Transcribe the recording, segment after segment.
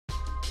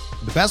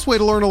The best way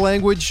to learn a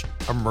language?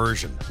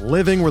 Immersion.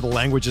 Living where the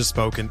language is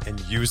spoken and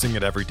using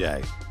it every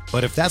day.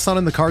 But if that's not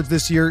in the cards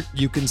this year,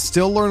 you can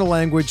still learn a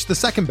language the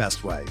second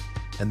best way,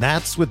 and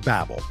that's with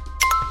Babbel.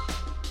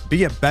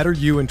 Be a better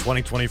you in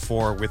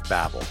 2024 with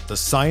Babbel, the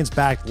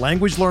science-backed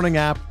language learning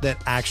app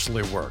that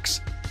actually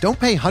works. Don't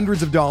pay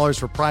hundreds of dollars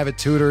for private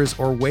tutors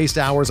or waste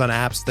hours on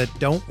apps that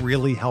don't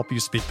really help you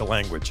speak the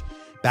language.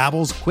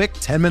 Babbel's quick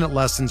 10-minute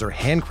lessons are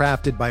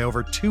handcrafted by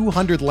over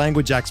 200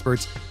 language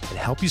experts and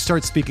help you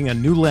start speaking a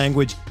new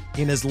language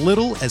in as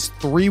little as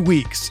 3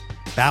 weeks.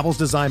 Babbel's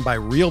designed by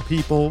real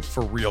people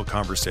for real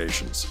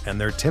conversations,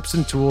 and their tips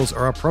and tools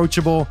are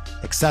approachable,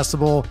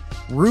 accessible,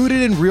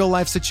 rooted in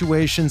real-life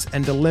situations,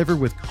 and delivered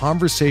with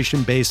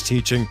conversation-based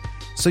teaching,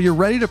 so you're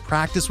ready to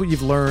practice what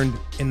you've learned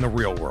in the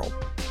real world.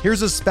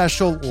 Here's a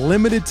special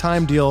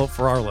limited-time deal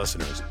for our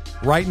listeners.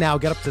 Right now,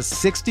 get up to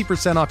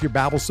 60% off your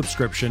Babbel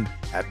subscription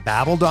at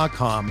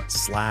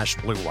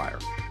babbel.com/Blue Wire.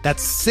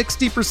 That's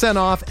 60%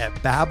 off at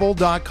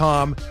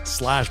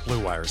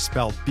babbel.com/Blue Wire,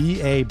 spelled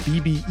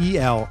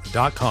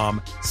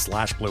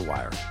BABBEL.com/Blue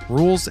Wire.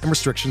 Rules and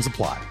restrictions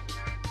apply.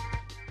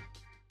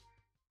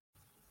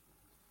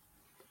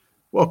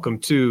 Welcome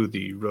to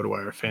the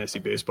RotoWire Fantasy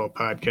Baseball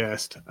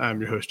Podcast. I'm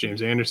your host,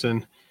 James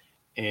Anderson.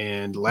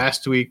 And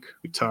last week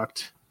we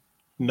talked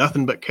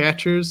nothing but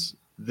catchers.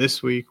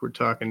 This week we're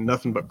talking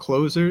nothing but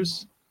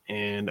closers.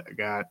 And I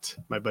got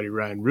my buddy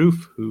Ryan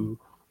Rufe, who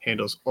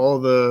handles all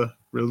the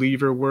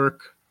reliever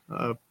work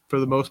for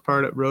the most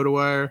part at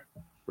RotoWire.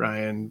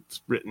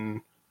 Ryan's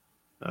written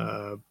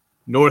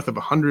north of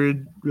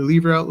 100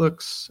 reliever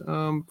outlooks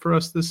for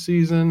us this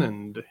season,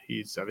 and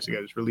he's obviously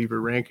got his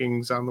reliever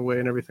rankings on the way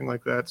and everything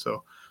like that.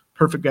 So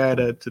perfect guy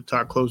to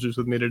talk closers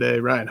with me today.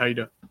 Ryan, how you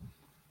doing?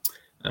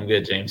 I'm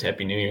good, James.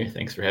 Happy New Year.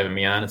 Thanks for having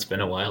me on. It's been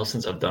a while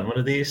since I've done one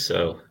of these,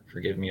 so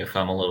forgive me if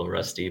I'm a little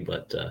rusty,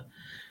 but I'm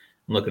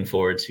looking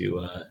forward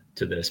to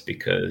this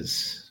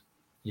because,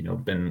 you know,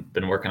 been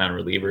working on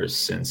relievers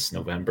since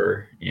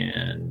November,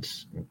 and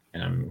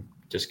I'm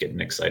just getting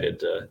excited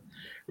to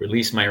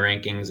release my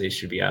rankings. They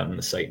should be out on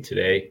the site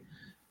today.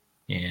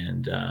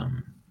 And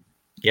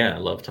I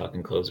love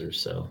talking closers.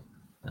 So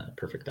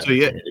perfect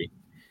opportunity.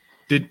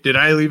 Did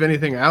I leave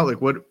anything out?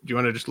 Like, what do you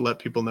want to just let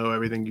people know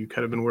everything you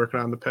kind of been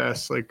working on the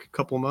past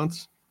couple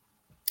months?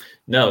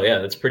 No, yeah,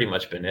 that's pretty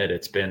much been it.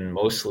 It's been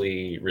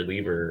mostly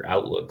reliever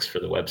outlooks for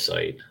the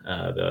website,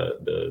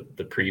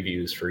 the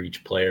previews for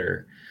each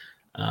player.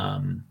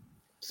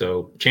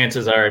 So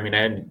chances are,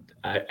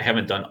 I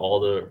haven't done all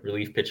the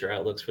relief pitcher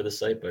outlooks for the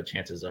site, but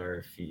chances are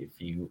if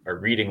you are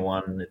reading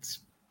one, it's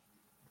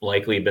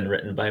likely been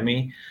written by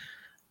me.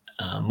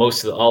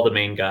 All the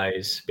main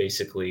guys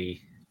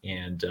basically.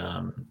 And,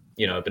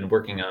 I've been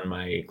working on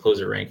my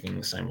closer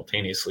rankings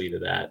simultaneously to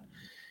that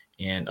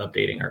and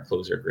updating our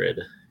closer grid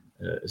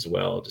as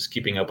well. Just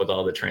keeping up with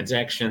all the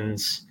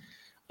transactions,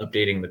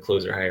 updating the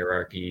closer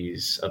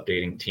hierarchies,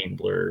 updating team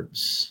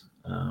blurbs,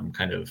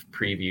 kind of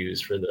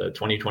previews for the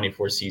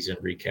 2024 season,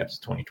 recaps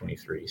of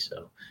 2023.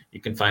 So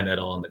you can find that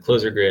all on the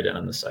closer grid and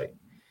on the site.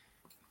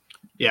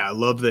 Yeah, I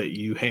love that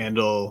you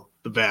handle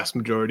the vast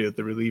majority of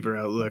the reliever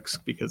outlooks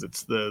because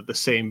it's the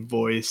same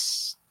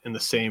voice and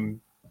the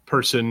same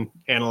person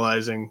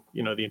analyzing,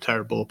 the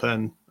entire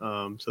bullpen.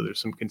 So there's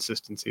some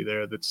consistency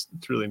there. It's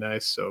really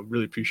nice. So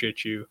really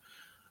appreciate you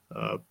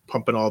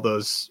pumping all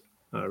those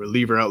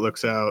reliever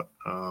outlooks out.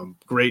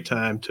 Great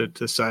time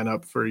to sign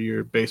up for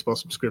your baseball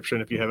subscription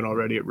if you haven't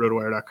already at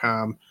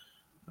rotowire.com.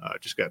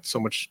 Just got so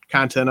much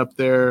content up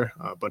there,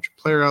 a bunch of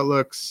player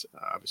outlooks.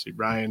 Obviously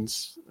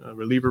Ryan's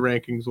reliever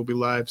rankings will be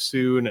live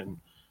soon, and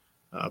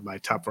my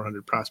top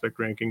 400 prospect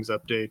rankings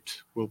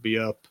update will be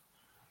up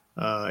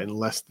in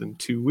less than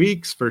 2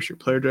 weeks. First year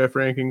player draft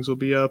rankings will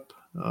be up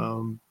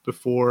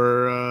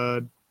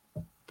before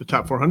the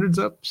top 400's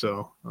up.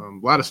 So a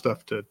lot of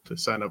stuff to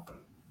sign up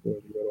for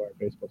the RotoWire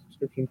baseball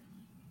subscription.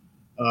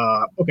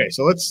 Okay,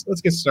 so let's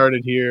get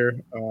started here.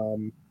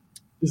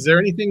 Is there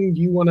anything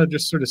you want to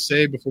just sort of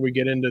say before we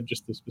get into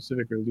just the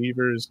specific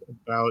relievers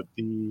about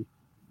the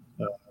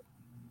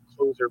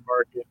closer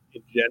market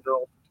in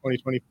general for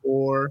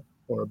 2024,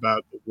 or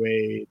about the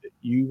way that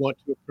you want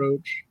to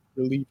approach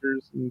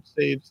relievers and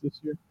saves this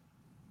year?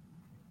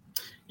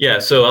 Yeah,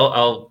 so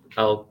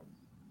I'll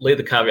lay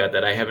the caveat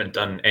that I haven't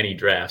done any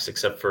drafts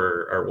except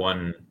for our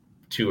one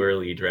too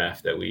early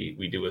draft that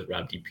we do with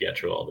Rob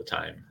DiPietro all the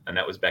time, and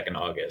that was back in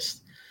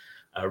August,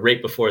 right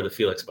before the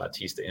Felix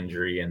Bautista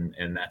injury,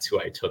 and that's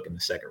who I took in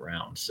the second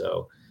round.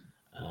 So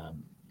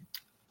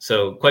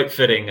quite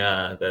fitting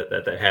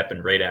that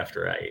happened right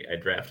after I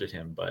drafted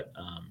him. But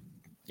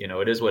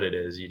it is what it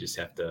is. You just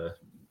have to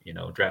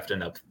draft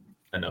enough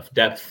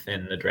depth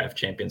in the draft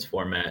champions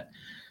format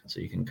so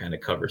you can kind of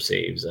cover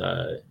saves,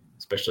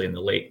 especially in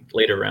the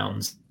later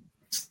rounds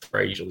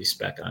where I usually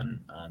spec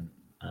on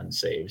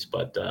saves.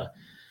 But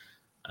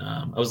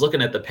I was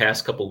looking at the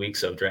past couple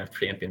weeks of draft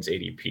champions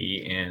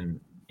ADP, and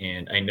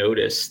I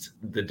noticed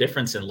the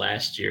difference in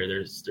last year.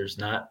 There's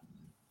not,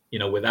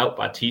 without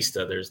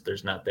Bautista,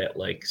 there's not that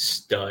like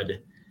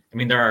stud. I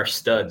mean, there are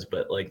studs,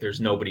 but like there's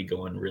nobody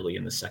going really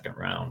in the second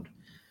round.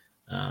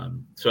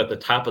 So at the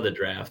top of the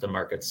draft, the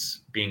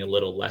market's being a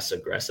little less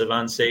aggressive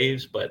on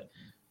saves, but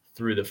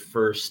through the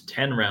first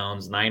 10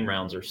 rounds, 9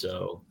 rounds or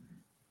so,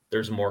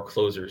 there's more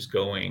closers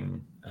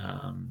going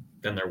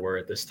than there were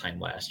at this time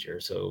last year.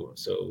 So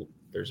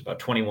there's about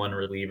 21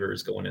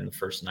 relievers going in the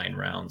first 9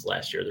 rounds.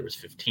 Last year there was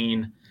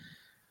 15.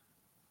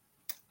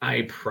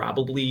 I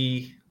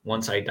probably,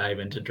 once I dive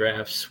into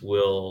drafts,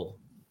 will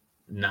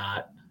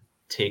not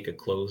take a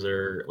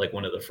closer, like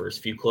one of the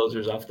first few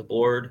closers off the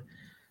board.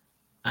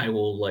 I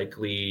will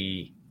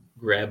likely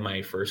grab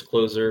my first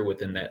closer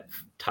within that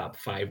top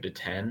 5 to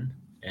 10,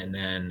 and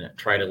then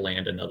try to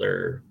land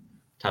another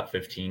top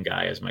 15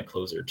 guy as my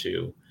closer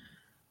too.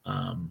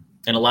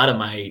 And a lot of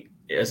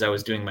as I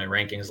was doing my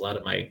rankings, a lot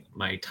of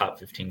my top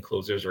 15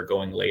 closers are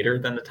going later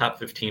than the top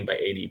 15 by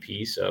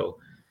ADP. So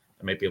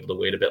I might be able to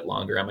wait a bit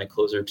longer on my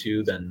closer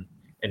too,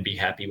 and be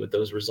happy with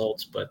those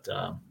results. But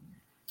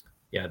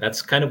yeah,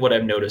 that's kind of what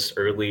I've noticed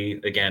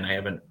early. Again,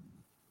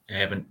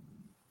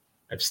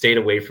 I've stayed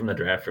away from the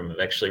draft room.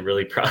 I'm actually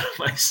really proud of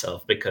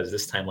myself, because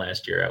this time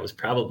last year I was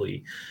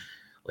probably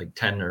like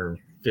 10 or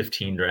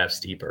 15 drafts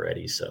deep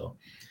already. So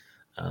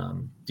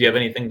do you have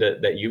anything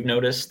that you've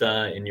noticed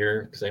in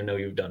your, because I know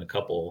you've done a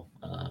couple,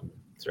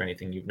 is there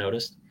anything you've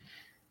noticed?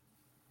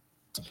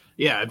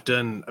 Yeah, I've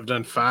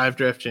done 5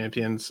 draft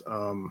champions.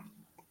 I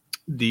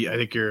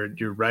think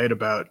you're right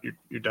about,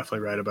 you're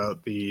definitely right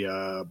about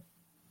the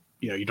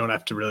you don't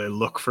have to really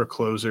look for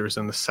closers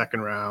in the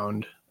second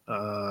round,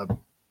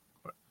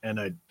 and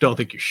I don't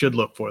think you should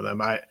look for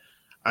them. I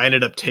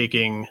ended up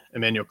taking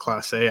Emmanuel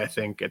Clase, I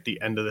think, at the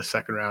end of the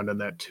second round, in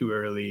that too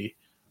early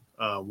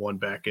one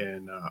back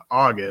in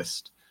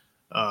August.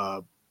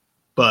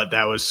 But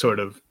that was sort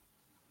of,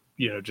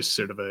 just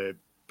sort of a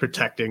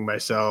protecting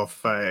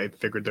myself. I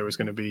figured there was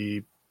going to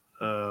be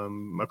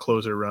a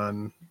closer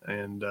run,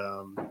 and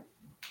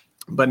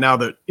but now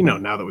that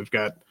we've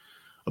got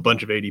a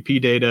bunch of ADP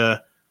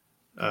data,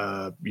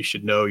 you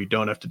should know you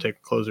don't have to take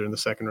a closer in the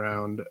second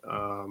round.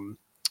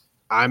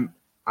 I'm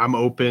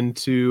open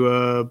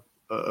to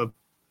a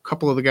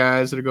couple of the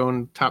guys that are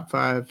going top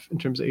 5 in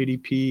terms of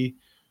ADP.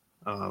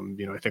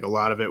 I think a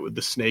lot of it with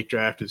the snake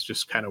draft is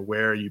just kind of,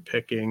 where are you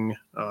picking?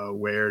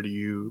 Where do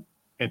you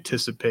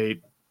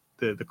anticipate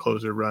the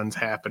closer runs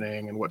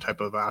happening, and what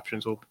type of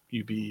options will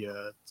you be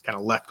kind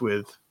of left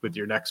with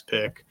your next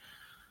pick?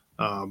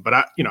 But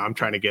I'm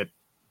trying to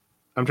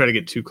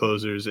get 2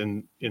 closers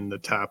in the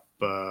top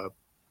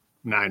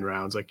 9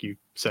 rounds. Like you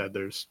said,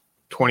 there's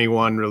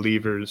 21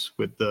 relievers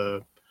with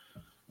the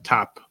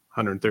top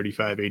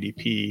 135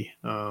 ADP,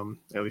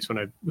 at least when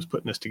I was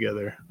putting this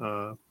together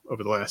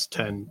over the last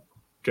 10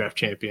 draft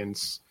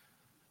champions.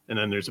 And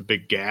then there's a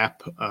big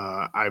gap.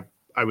 I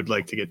would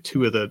like to get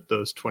 2 of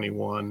those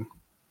 21.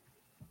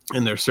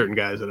 And there's certain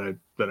guys that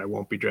I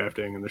won't be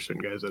drafting, and there's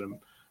certain guys that I'm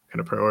kind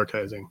of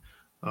prioritizing.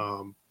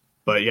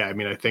 But yeah, I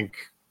mean, I think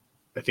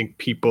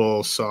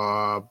people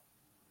saw,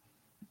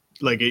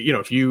 like,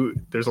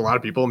 there's a lot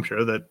of people, I'm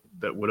sure,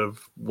 that would have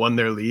won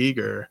their league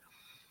or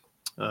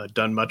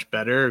done much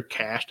better,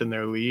 cashed in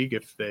their league,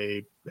 if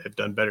they had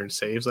done better in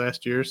saves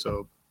last year.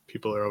 So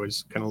people are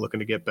always kind of looking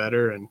to get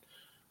better, and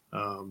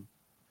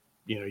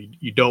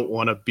you don't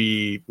want to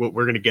be. Well,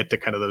 we're going to get to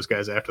kind of those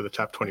guys after the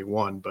top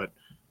 21, but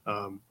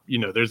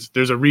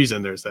there's a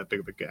reason there's that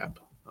big of a gap.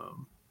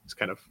 It's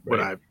kind of what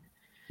I've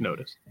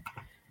noticed.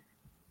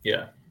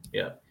 Yeah.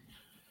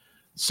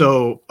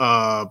 So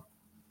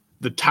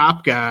the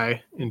top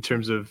guy in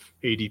terms of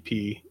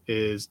ADP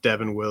is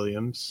Devin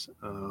Williams.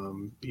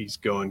 He's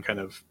going kind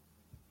of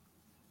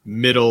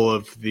middle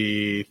of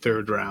the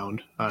 3rd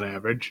round on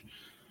average.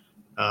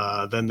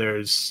 Then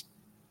there's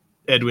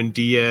Edwin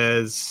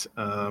Diaz,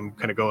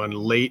 kind of going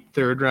late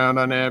 3rd round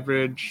on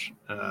average.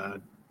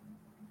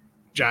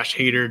 Josh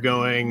Hader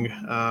going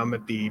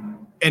at the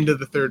end of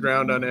the 3rd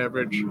round on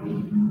average.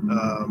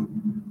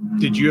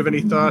 Did you have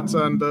any thoughts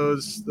on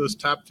those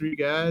top 3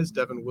 guys?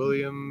 Devin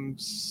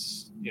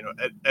Williams,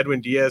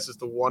 Edwin Diaz is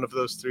the one of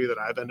those 3 that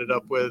I've ended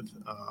up with.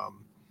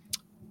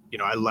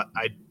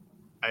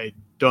 I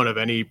don't have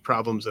any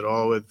problems at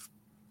all with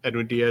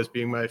Edwin Diaz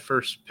being my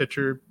first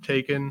pitcher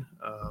taken.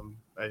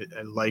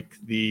 I like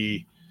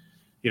the,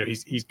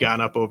 he's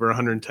gone up over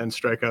 110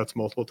 strikeouts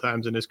multiple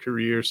times in his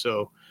career.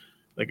 So,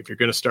 like, if you're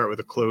going to start with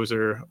a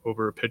closer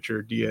over a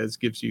pitcher, Diaz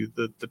gives you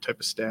the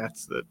type of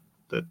stats that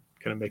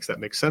kind of makes that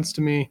make sense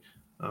to me.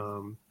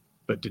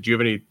 But did you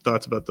have any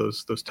thoughts about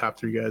those top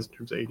 3 guys in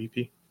terms of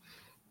ADP?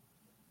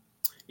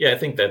 Yeah, I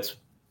think that's,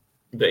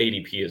 the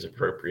ADP is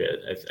appropriate.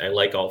 I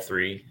like all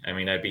 3. I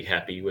mean, I'd be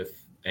happy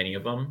with any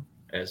of them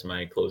as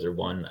my closer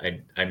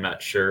 1. I'm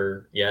not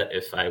sure yet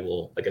if I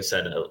will, like I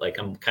said,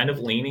 I'm kind of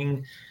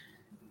leaning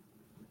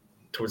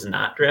towards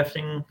not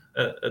drafting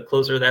a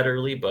closer that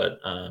early, but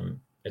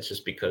it's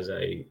just because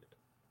I'm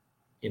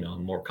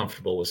more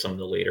comfortable with some of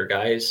the later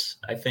guys,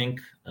 I think.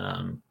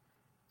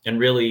 And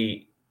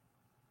really,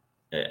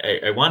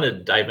 I want to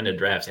dive into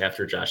drafts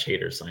after Josh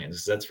Hader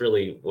signs. That's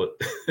really what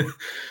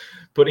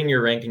putting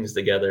your rankings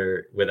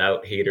together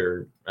without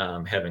Hader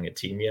having a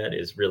team yet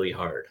is really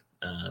hard,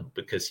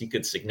 because he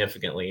could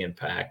significantly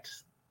impact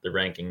the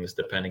rankings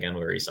depending on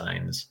where he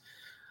signs.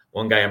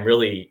 One guy I'm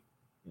really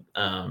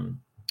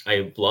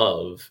I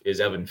love is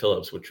Evan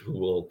Phillips, which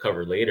we'll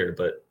cover later.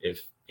 But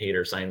if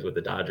Hader signs with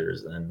the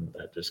Dodgers, then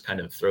that just kind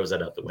of throws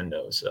that out the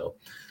window. So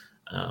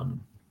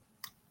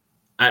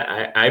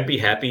I'd be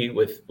happy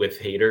with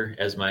Hader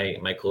as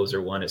my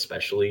closer one,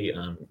 especially.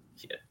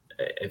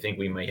 I think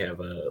we might have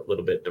a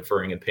little bit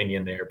differing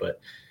opinion there, but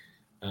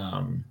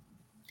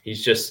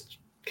he's just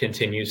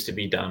continues to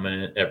be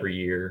dominant every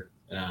year.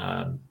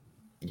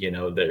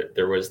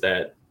 There was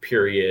that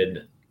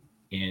period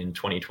in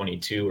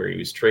 2022 where he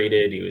was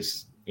traded. He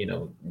was,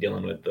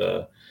 dealing with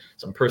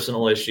some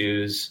personal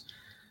issues,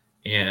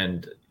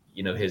 and,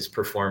 his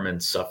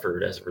performance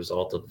suffered as a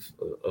result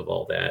of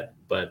all that.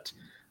 But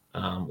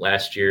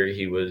last year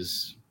he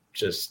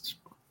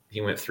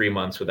went 3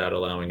 months without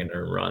allowing an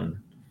earned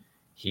run.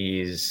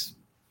 He's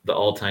the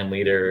all-time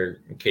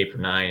leader in K per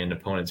nine and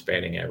opponent's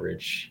batting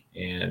average.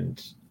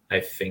 And I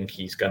think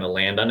he's going to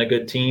land on a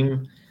good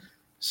team.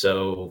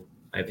 So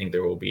I think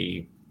there will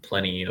be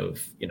plenty of,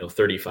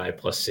 35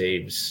 plus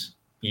saves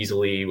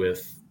easily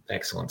with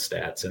excellent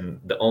stats. And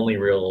the only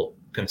real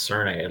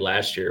concern I had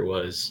last year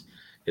was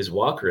his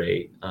walk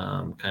rate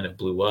kind of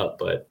blew up,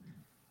 but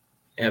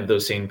I have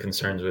those same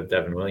concerns with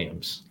Devin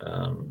Williams.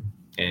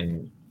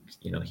 And,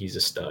 he's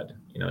a stud.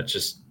 It's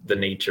just the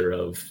nature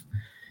of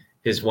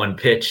his one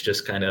pitch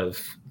just kind of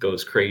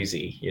goes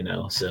crazy,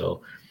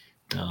 so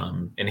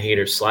and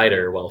Hader's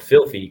slider, while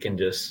filthy, can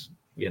just,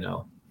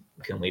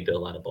 can lead to a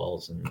lot of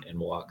balls and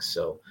walks.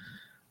 So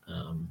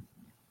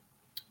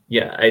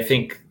I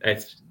think the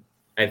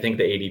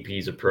ADP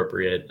is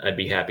appropriate. I'd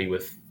be happy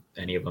with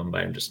any of them,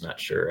 but I'm just not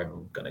sure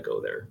I'm going to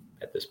go there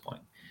at this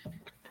point.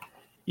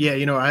 Yeah,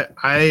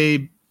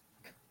 I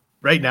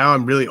right now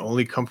I'm really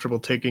only comfortable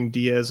taking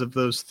Diaz of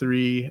those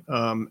three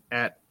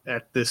at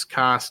this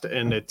cost,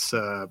 and it's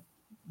I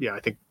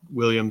think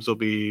Williams will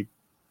be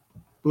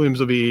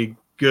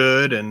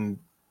good, and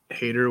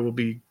Hader will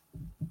be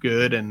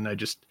good, and I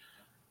just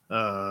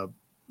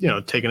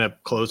taking a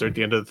closer at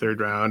the end of the third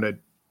round,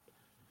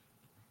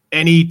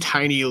 any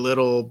tiny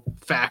little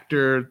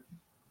factor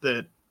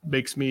that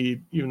makes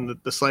me even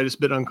the slightest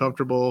bit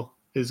uncomfortable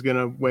is going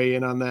to weigh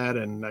in on that,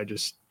 and I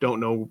just don't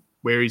know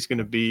where he's going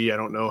to be. I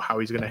don't know how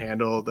he's going to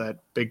handle that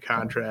big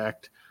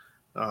contract.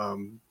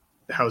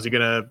 How is he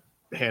going to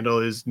handle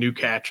his new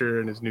catcher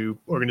and his new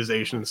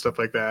organization and stuff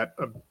like that?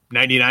 I'm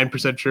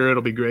 99% sure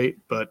it'll be great,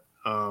 but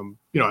I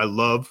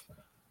love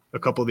a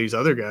couple of these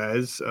other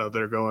guys that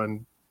are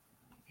going,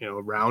 a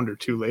round or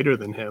two later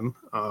than him.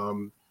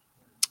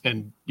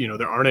 And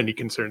there aren't any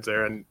concerns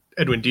there. And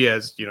Edwin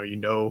Diaz,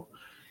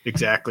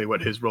 exactly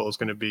what his role is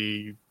going to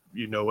be.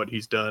 What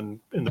he's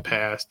done in the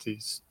past.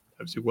 He's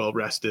obviously well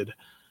rested.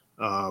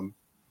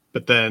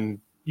 But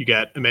then you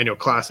got Emmanuel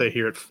Clase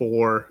here at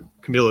 4,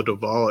 Camilo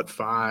Doval at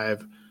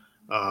 5.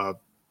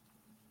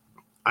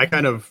 I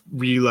kind of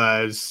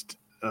realized,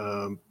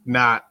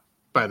 not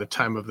by the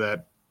time of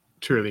that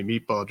Turley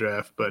meatball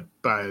draft, but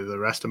by the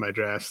rest of my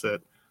drafts,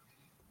 that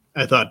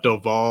I thought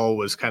Doval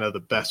was kind of the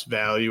best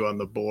value on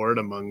the board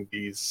among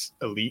these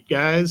elite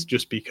guys,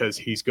 just because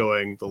he's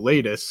going the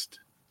latest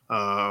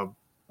of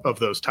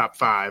those top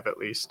 5, at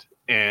least.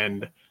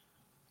 And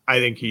I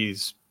think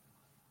he's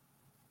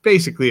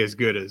basically as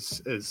good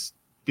as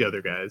the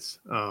other guys.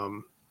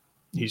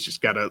 He's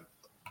just got a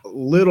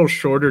little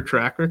shorter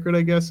track record,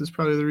 I guess, is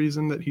probably the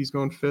reason that he's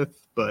going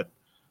 5th, but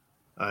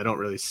I don't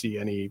really see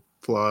any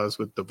flaws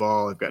with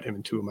Doval. I've got him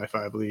in 2 of my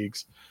 5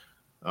 leagues.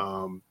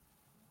 I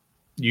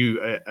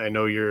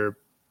know you're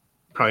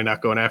probably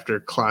not going after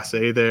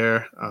Clase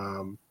there.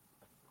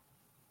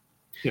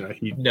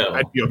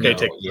 I'd be okay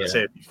taking Clase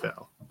if he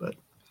fell, but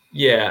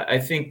yeah, I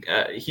think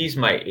he's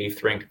my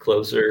 8th ranked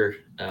closer.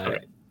 Okay.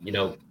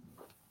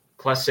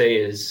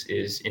 Clase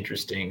is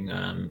interesting.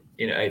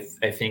 I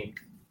think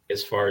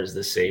as far as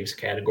the saves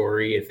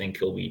category, I think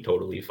he'll be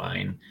totally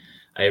fine.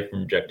 I have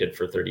him projected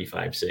for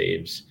 35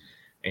 saves.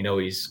 I know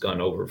he's gone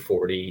over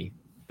 40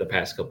 the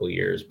past couple of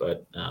years,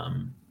 but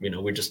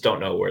we just don't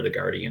know where the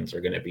Guardians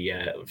are going to be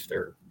at, if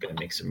they're going to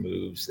make some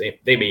moves.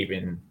 They may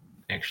even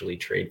actually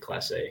trade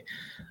Clase,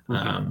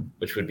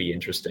 which would be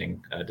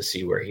interesting to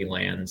see where he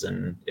lands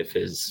and if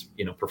his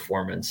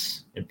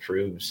performance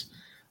improves.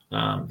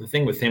 The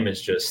thing with him is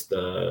just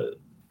the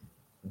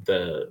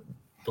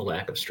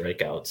lack of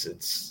strikeouts.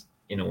 It's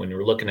when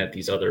you're looking at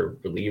these other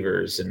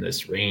relievers in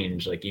this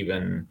range, like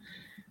even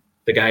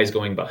the guys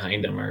going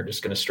behind him are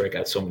just going to strike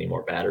out so many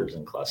more batters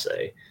than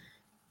Clase.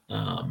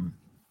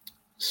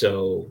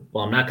 So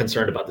while I'm not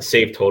concerned about the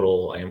save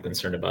total, I am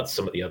concerned about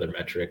some of the other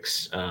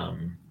metrics.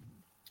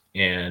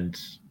 And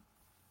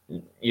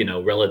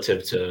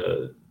relative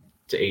to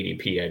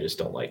ADP, I just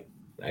don't like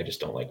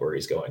where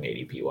he's going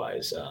ADP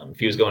wise. If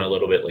he was going a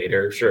little bit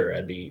later, sure,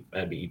 I'd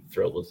be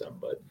thrilled with him,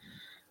 but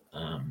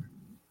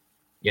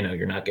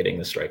you're not getting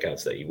the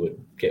strikeouts that you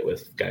would get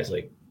with guys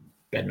like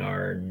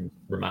Bednar and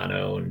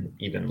Romano, and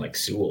even like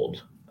Sewell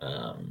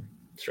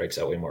strikes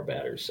out way more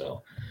batters.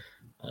 So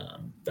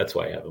that's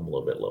why I have him a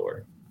little bit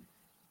lower.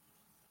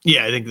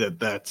 Yeah, I think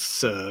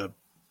that's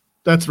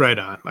That's right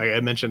on. Like I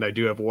mentioned, I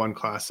do have one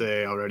Class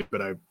A already,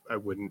 but I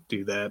wouldn't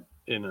do that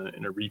in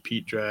a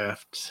repeat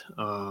draft.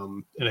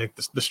 And I think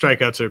the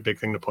strikeouts are a big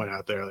thing to point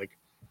out there. Like,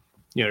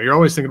 you're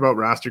always thinking about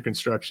roster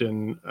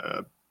construction.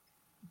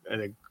 I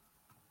think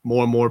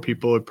more and more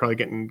people are probably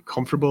getting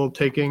comfortable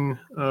taking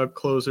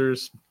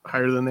closers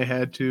higher than they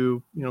had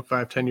to,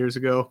 5-10 years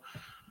ago.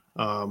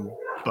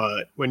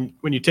 But when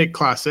you take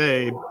Class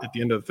A at the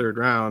end of the third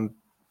round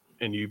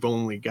and you've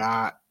only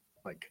got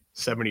like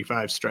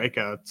 75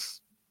 strikeouts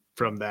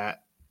from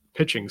that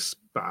pitching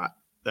spot,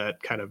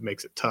 that kind of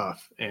makes it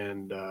tough.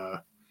 And,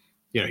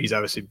 he's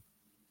obviously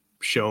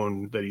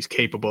shown that he's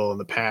capable in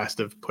the past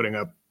of putting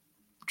up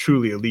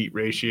truly elite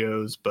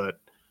ratios, but,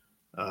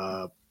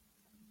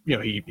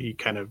 he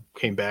kind of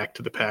came back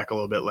to the pack a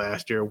little bit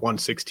last year,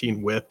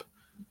 116 whip.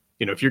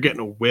 If you're getting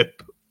a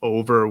whip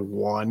over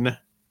 1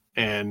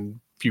 and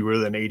fewer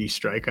than 80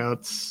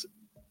 strikeouts,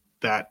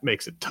 that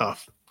makes it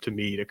tough to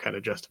me to kind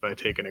of justify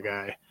taking a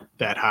guy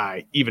that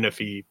high, even if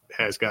he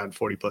has gotten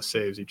 40 plus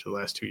saves each of the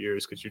last 2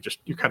 years, because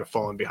you're kind of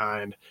falling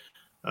behind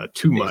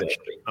too much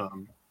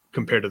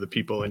compared to the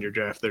people in your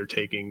draft that are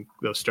taking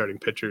those starting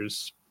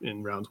pitchers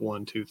in rounds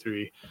 1, 2,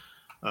 3.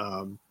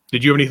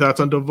 Did you have any thoughts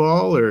on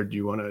Duvall, or do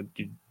you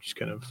just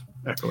kind of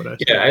echo what I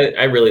said? Yeah,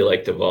 I really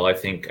like Duvall. I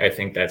think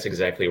that's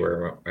exactly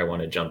where I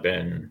want to jump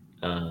in.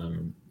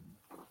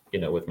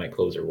 With my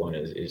closer one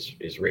is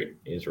right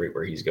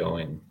where he's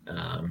going,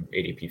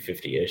 ADP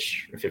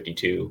 50-ish or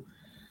 52.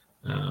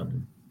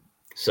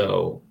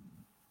 So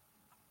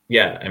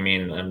yeah, I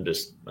mean,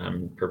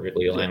 I'm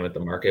perfectly aligned with the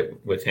market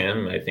with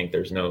him. I think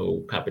there's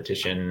no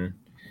competition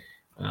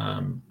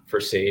for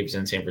saves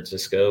in San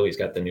Francisco. He's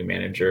got the new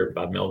manager,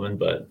 Bob Melvin,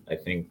 but I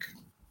think,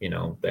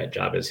 that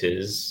job is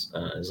his,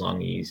 as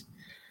long as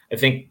I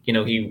think,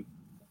 he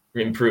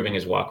improving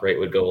his walk rate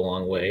would go a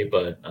long way,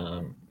 but,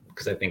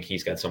 because I think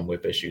he's got some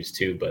whip issues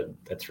too, but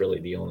that's really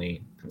the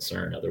only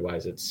concern.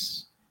 Otherwise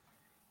it's,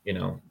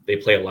 they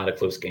play a lot of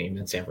close games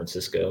in San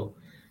Francisco.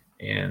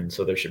 And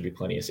so there should be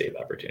plenty of save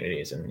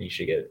opportunities, and he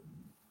should get,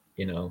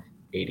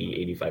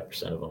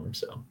 80-85% of them.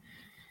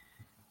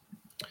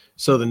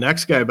 So the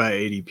next guy by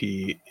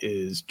ADP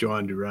is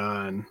Jhoan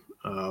Duran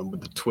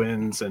with the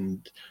Twins.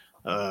 And,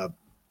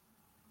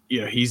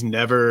 he's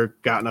never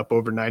gotten up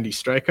over 90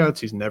 strikeouts.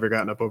 He's never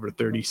gotten up over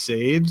 30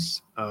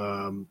 saves.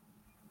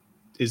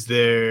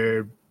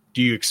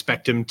 Do you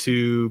expect him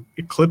to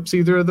eclipse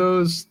either of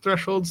those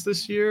thresholds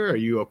this year? Are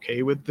you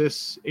okay with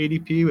this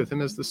ADP with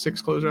him as the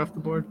 6th closer off the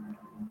board?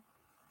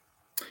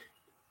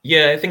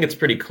 Yeah, I think it's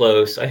pretty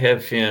close. I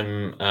have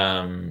him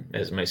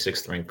as my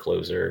 6th ranked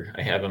closer.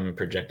 I have him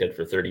projected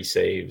for 30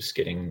 saves,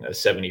 getting a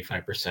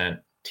 75%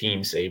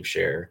 team save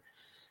share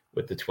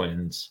with the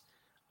Twins.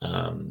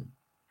 The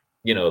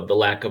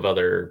lack of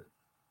other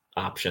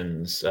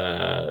options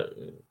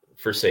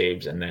for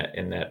saves in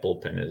that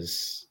bullpen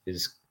is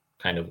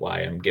kind of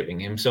why I'm giving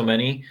him so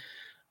many.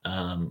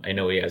 I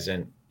know he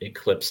hasn't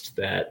eclipsed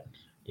that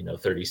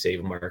 30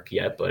 save mark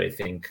yet, but I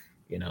think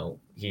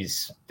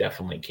he's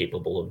definitely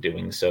capable of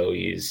doing so.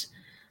 He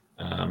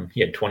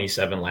had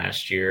 27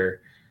 last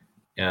year.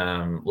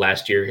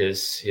 Last year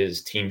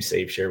his team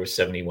save share was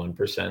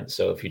 71%.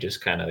 So if you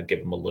just kind of give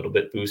him a little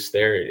bit boost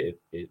there,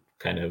 it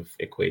kind of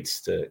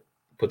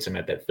puts him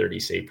at that 30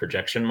 save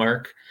projection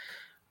mark.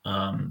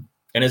 And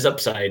his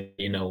upside,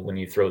 when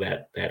you throw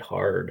that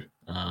hard,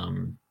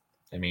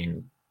 I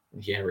mean,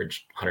 he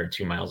averaged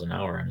 102 miles an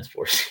hour on his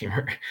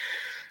 4-seamer,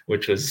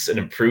 which was an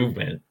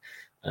improvement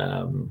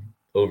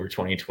over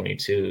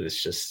 2022.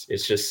 It's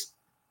just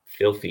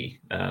filthy.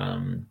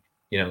 And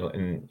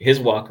his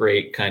walk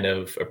rate kind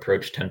of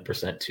approached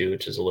 10% too,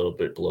 which is a little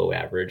bit below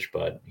average,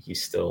 but he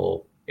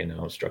still,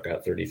 struck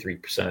out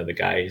 33% of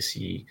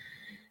the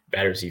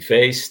batters he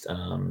faced.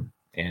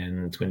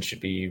 And Twins should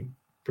be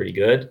pretty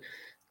good.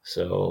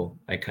 So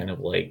I kind of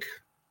like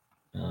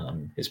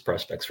his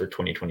prospects for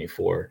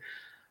 2024.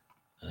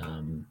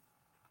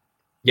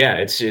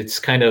 It's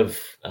kind of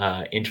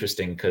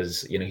interesting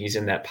because he's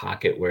in that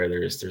pocket where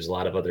there's a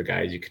lot of other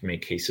guys you could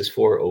make cases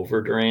for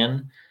over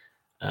Duran.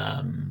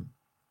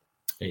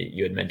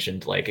 You had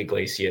mentioned like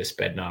Iglesias,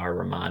 Bednar,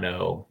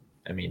 Romano.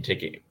 I mean,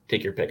 take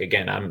your pick.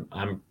 Again,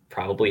 I'm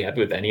probably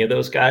happy with any of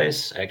those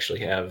guys. I actually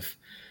have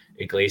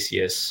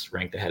Iglesias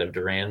ranked ahead of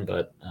Duran,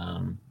 but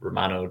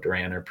Romano,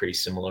 Duran are pretty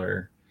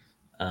similar.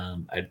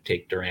 I'd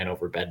take Duran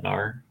over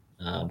Bednar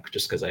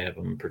just because I have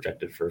him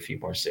projected for a few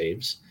more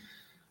saves.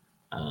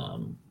 I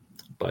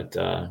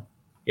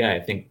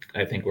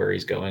think where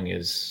he's going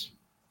is,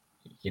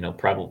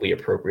 probably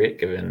appropriate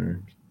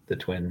given the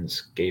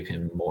Twins gave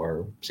him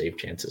more save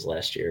chances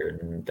last year,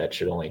 and that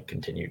should only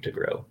continue to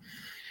grow.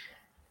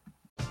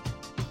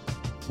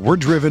 We're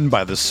driven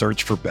by the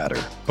search for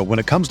better. But when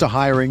it comes to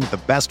hiring, the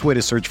best way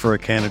to search for a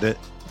candidate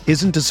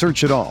isn't to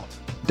search at all.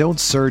 Don't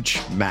search,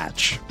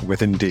 match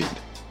with Indeed.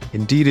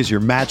 Indeed is your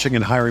matching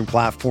and hiring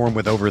platform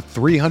with over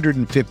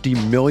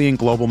 350 million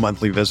global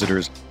monthly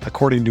visitors,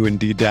 according to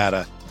Indeed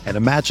data, and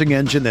a matching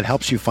engine that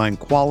helps you find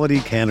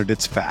quality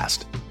candidates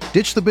fast.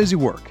 Ditch the busy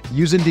work.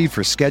 Use Indeed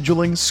for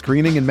scheduling,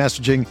 screening, and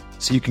messaging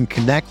so you can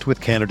connect with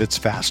candidates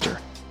faster.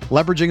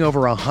 Leveraging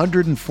over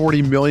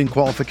 140 million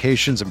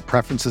qualifications and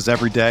preferences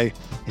every day,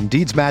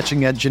 Indeed's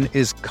matching engine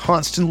is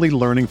constantly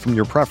learning from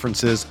your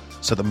preferences,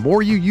 so the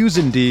more you use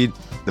Indeed,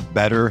 the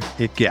better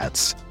it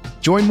gets.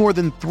 Join more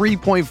than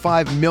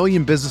 3.5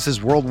 million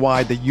businesses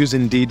worldwide that use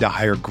Indeed to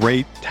hire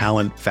great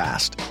talent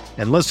fast.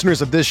 And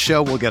listeners of this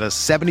show will get a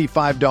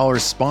 $75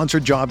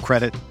 sponsored job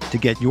credit to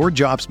get your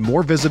jobs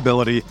more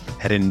visibility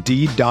at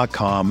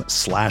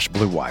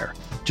Indeed.com/Blue Wire.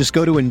 Just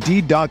go to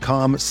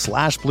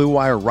Indeed.com/Blue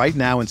Wire right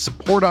now and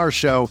support our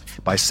show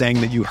by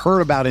saying that you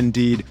heard about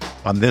Indeed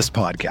on this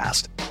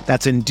podcast.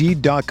 That's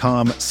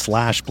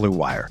Indeed.com/Blue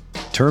Wire.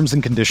 Terms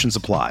and conditions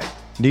apply.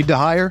 Need to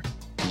hire?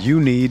 You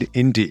need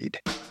Indeed.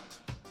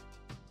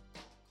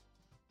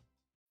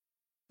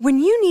 When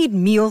you need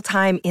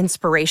mealtime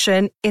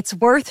inspiration, it's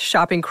worth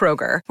shopping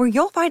Kroger, where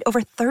you'll find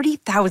over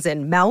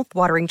 30,000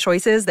 mouth-watering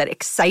choices that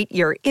excite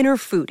your inner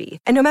foodie.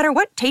 And no matter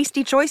what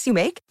tasty choice you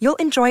make, you'll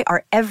enjoy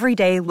our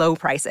everyday low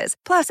prices,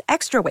 plus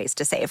extra ways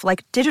to save,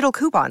 like digital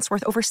coupons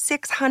worth over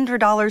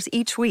 $600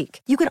 each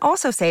week. You can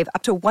also save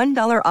up to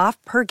 $1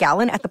 off per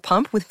gallon at the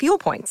pump with fuel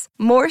points.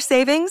 More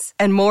savings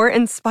and more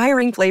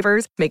inspiring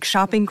flavors make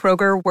shopping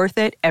Kroger worth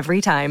it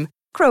every time.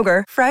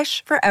 Kroger,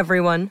 fresh for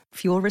everyone.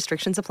 Fuel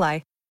restrictions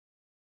apply.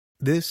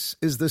 This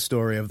is the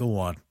story of the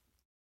one.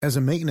 As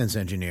a maintenance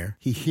engineer,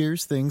 he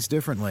hears things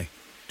differently.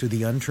 To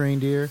the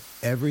untrained ear,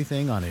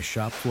 everything on his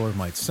shop floor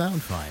might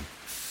sound fine,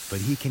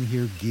 but he can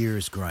hear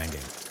gears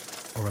grinding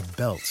or a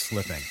belt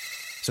slipping.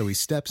 So he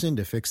steps in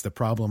to fix the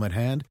problem at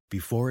hand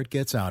before it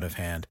gets out of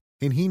hand.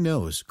 And he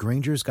knows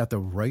Grainger's got the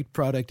right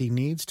product he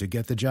needs to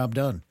get the job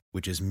done,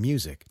 which is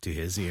music to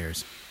his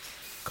ears.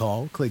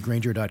 Call, click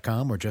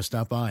Grainger.com, or just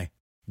stop by.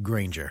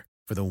 Grainger,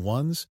 for the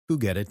ones who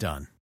get it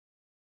done.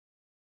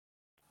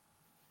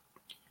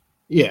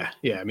 Yeah.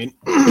 I mean,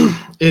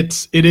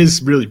 it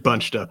is really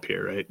bunched up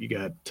here, right? You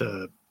got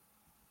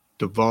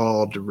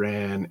Duvall,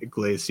 Duran,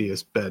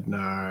 Iglesias,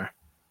 Bednar,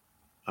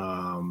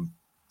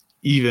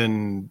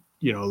 even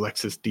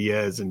Alexis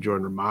Diaz and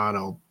Jordan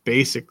Romano,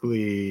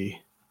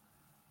 basically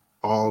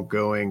all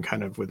going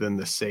kind of within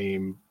the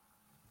same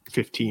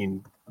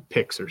 15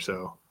 picks or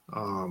so.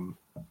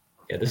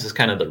 Yeah, this is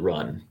kind of the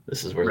run.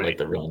 This is where Right. like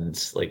the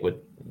runs, like with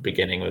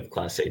beginning with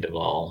Clase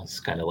Duvall, it's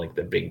kind of like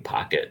the big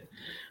pocket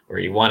where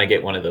you want to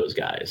get one of those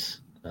guys.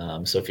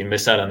 So if you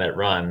miss out on that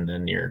run,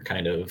 then you're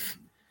kind of,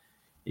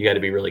 you got to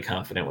be really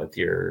confident with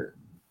your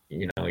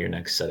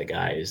next set of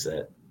guys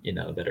that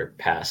are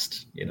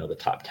past the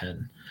top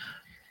 10.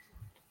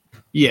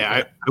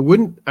 Yeah, I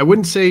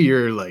wouldn't say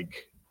you're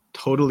like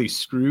totally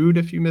screwed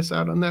if you miss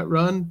out on that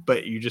run,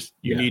 but you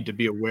need to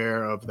be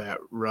aware of that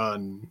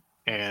run,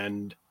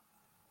 and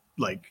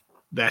like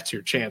that's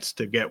your chance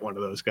to get one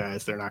of those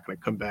guys. They're not going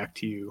to come back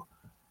to you.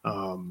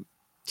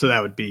 So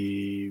that would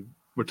be,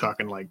 we're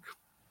talking like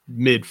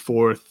mid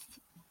 4th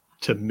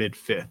to mid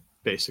 5th,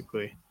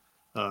 basically,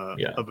 of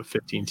a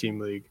 15-team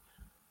league.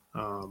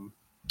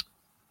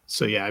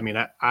 So yeah, I mean,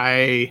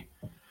 I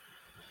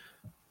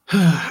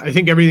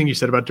think everything you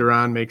said about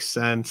Duran makes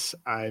sense.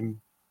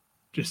 I'm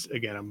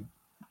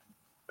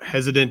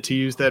hesitant to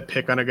use that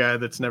pick on a guy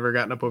that's never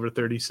gotten up over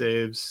 30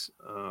 saves.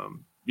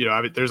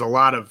 There's a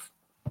lot of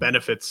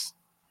benefits.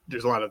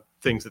 There's a lot of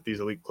things that these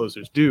elite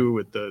closers do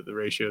with the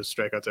ratios,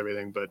 strikeouts,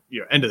 everything. But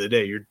end of the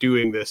day, you're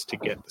doing this to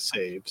get the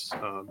saves.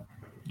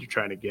 You're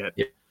trying to get.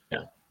 Yeah.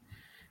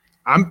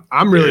 I'm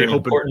really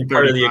hoping important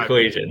part of the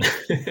equation.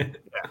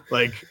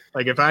 Like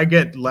if I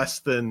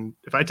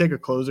take a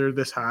closer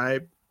this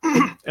high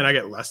and I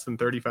get less than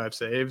 35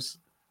 saves,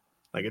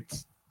 like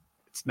it's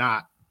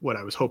not what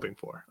I was hoping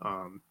for.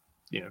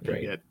 You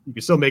can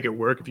still make it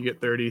work if you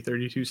get 30,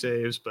 32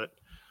 saves, but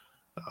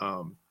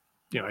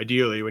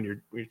ideally when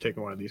you're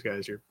taking one of these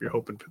guys, you're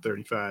hoping for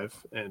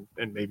 35 and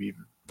maybe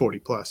even 40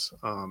 plus.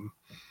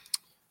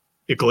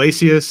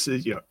 Iglesias,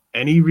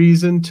 any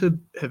reason to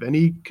have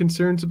any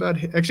concerns about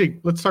him? Actually,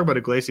 let's talk about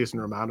Iglesias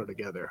and Romano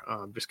together.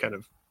 Just kind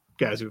of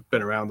guys who've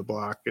been around the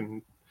block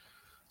and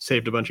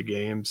saved a bunch of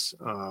games.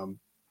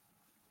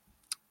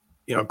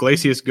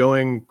 Iglesias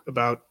going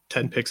about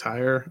 10 picks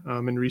higher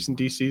in recent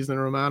DCs than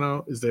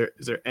Romano. Is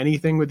there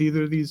anything with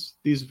either of these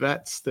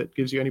vets that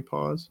gives you any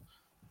pause?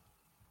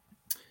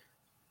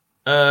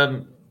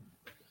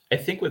 I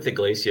think with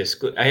Iglesias,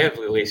 I have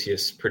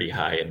Iglesias pretty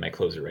high in my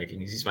closer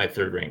rankings. He's my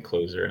 3rd ranked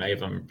closer, and I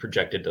have him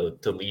projected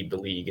to lead the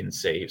league in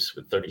saves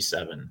with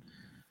 37.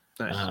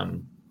 Nice.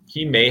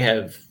 He may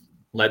have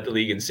led the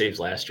league in saves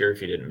last year if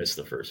he didn't miss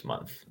the first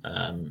month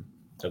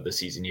of the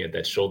season. He had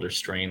that shoulder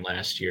strain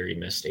last year. He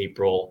missed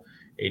April.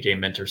 AJ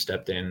Mentor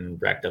stepped in,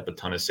 racked up a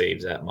ton of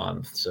saves that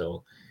month.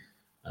 So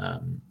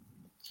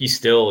he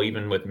still,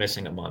 even with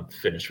missing a month,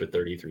 finished with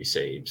 33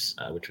 saves,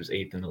 which was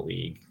 8th in the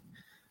league.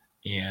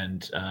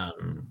 And,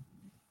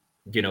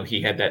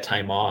 he had that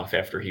time off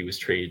after he was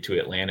traded to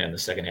Atlanta in the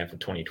second half of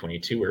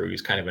 2022, where he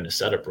was kind of in a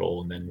setup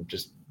role and then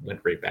just went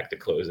right back to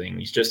closing.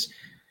 He's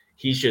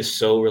just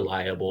so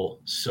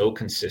reliable, so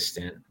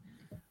consistent.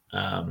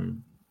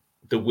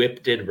 the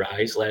whip did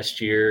rise last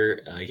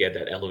year. He had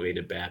that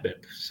elevated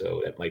BABIP,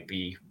 so that might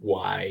be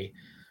why.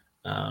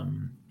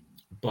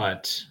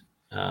 But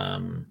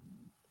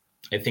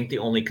I think the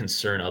only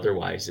concern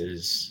otherwise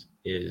is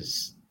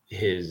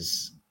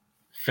his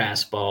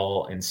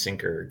fastball and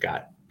sinker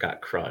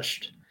got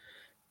crushed.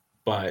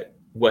 But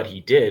what he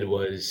did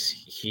was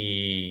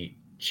he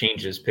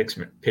changed his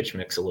pitch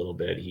mix a little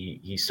bit.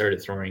 He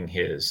started throwing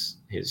his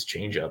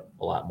changeup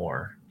a lot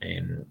more,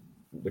 and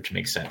which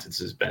makes sense. It's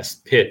his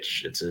best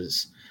pitch. It's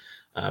his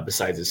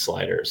besides his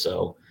slider.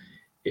 So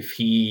if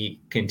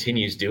he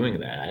continues doing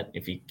that,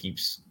 if he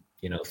keeps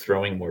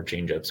throwing more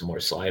changeups and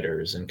more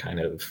sliders and kind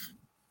of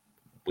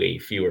way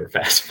fewer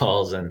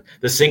fastballs, and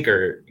the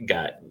sinker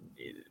got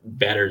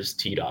batters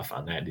teed off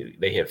on that.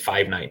 They hit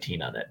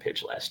 519 on that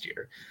pitch last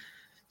year.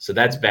 So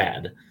that's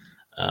bad.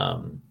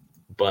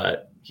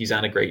 But he's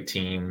on a great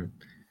team.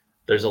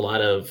 There's a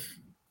lot of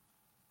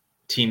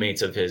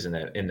teammates of his in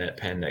that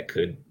pen that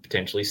could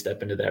potentially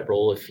step into that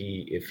role if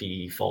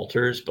he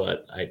falters.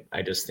 But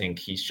I just think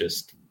he's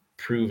just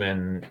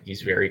proven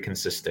he's very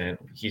consistent.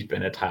 He's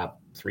been a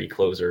top 3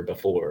 closer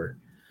before.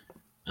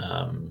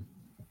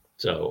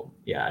 So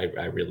yeah,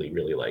 I really,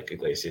 really like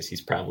Iglesias.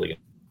 He's probably going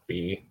to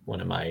be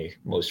one of my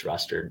most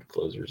rostered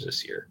closers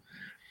this year.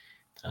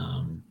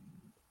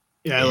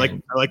 I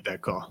like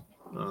that call.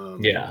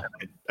 Yeah,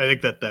 I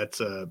think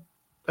that's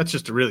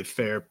just a really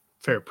fair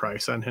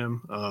price on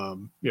him.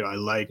 I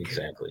like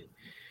exactly.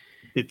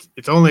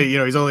 It's only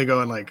he's only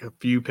going like a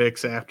few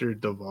picks after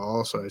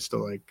Duvall, so I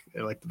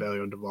like the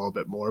value on Duvall a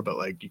bit more. But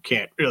like you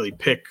can't really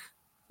pick,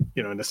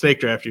 in a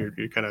snake draft, you're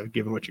kind of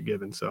given what you're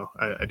given. So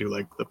I do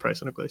like the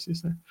price on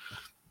Iglesias there.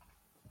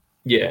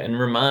 Yeah, and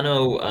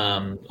Romano,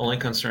 only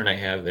concern I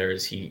have there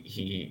is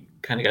he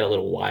kind of got a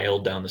little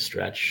wild down the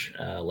stretch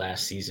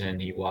last season.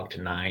 He walked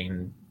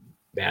 9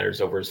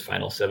 batters over his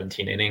final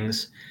 17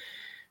 innings,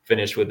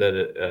 finished with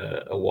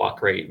a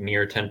walk rate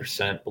near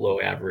 10%,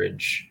 below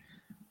average.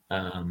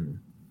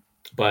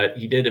 But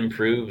he did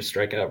improve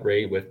strikeout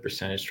rate with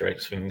percentage strike,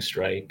 swinging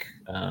strike.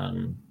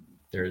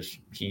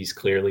 He's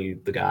clearly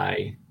the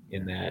guy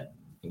in that.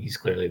 He's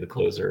clearly the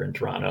closer in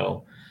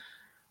Toronto.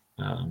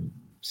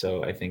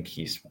 So I think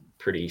he's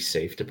pretty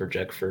safe to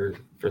project for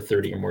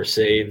 30 or more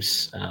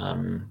saves.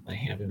 I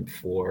have him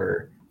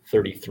for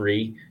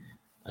 33,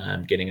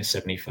 getting a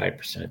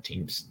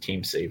 75%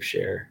 team save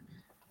share.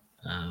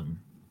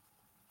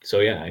 So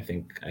yeah, I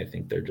think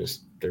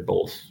they're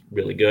both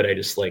really good. I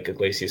just like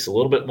Iglesias a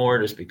little bit more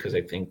just because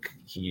I think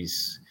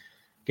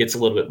gets a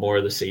little bit more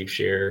of the save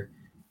share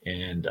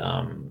and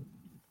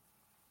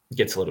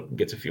gets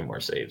a few more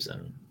saves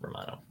than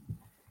Romano.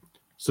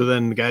 So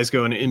then the guys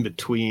going in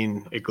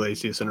between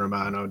Iglesias and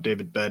Romano,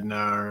 David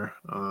Bednar,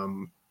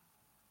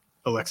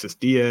 Alexis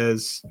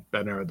Diaz,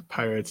 Bednar with the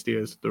Pirates,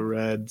 Diaz with the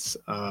Reds.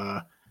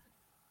 I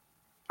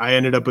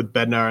ended up with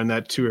Bednar in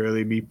that too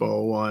early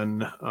meatball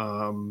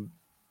one.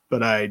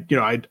 But I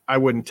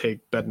wouldn't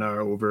take Bednar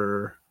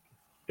over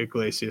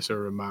Iglesias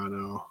or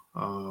Romano.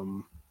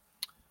 I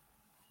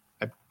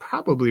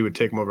probably would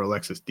take him over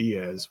Alexis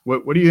Diaz.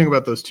 What do you think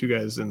about those two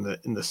guys in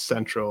the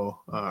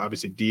Central?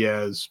 Obviously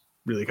Diaz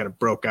really kind of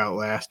broke out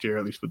last year,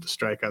 at least with the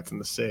strikeouts and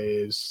the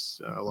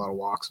saves, a lot of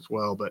walks as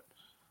well. But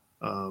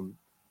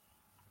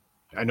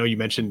I know you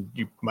mentioned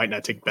you might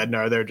not take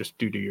Bednar there just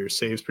due to your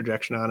saves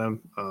projection on him.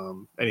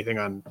 Anything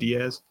on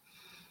Diaz?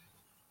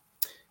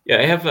 Yeah,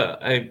 I have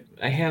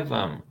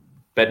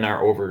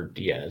Bednar over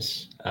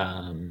Diaz.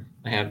 I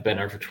have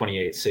Bednar for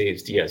 28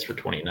 saves, Diaz for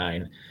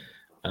 29.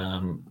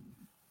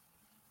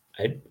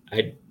 I'd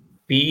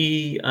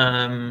be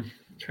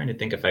trying to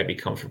think if I'd be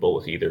comfortable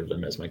with either of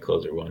them as my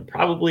closer one.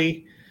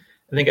 Probably,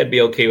 I think I'd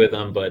be okay with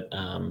them, but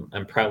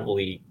I'm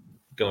probably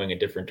going a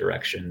different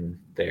direction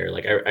there.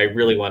 Like I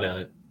really want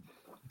to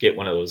get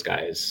one of those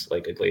guys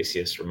like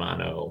Iglesias,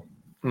 Romano,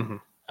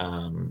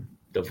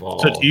 Duvall.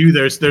 So to you,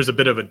 there's a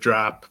bit of a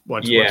drop.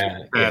 Once there's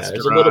a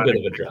little bit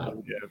of a drop.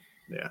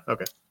 Yeah.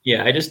 Okay.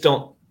 Yeah, I just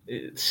don't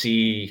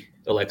see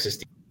Alexis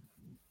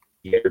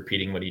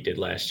repeating what he did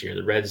last year.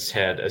 The Reds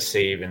had a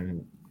save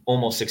in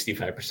almost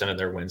 65% of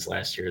their wins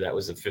last year. That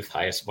was the 5th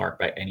highest mark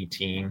by any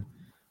team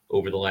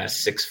over the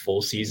last 6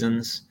 full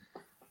seasons,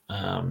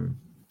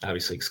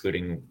 obviously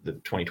excluding the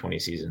 2020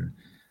 season.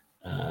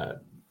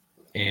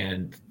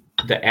 And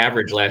the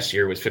average last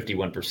year was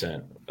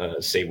 51%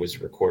 save was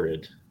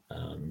recorded.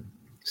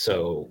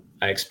 So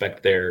I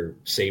expect their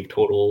save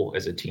total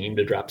as a team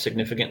to drop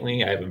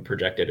significantly. I have them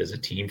projected as a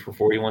team for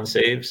 41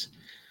 saves.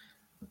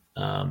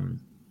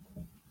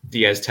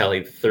 Diaz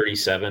tallied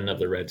 37 of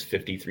the Reds'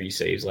 53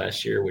 saves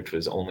last year, which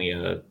was only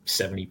a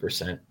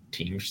 70%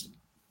 team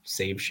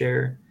save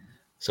share.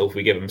 So if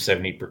we give him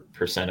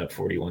 70% of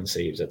 41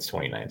 saves, that's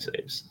 29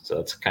 saves. So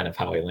that's kind of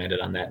how I landed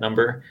on that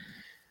number.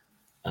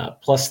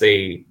 Plus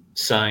they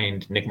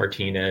signed Nick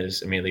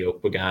Martinez, Emilio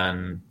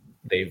Pagan.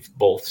 They've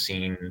both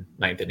seen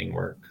 9th inning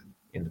work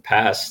in the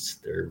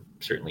past. They're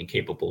certainly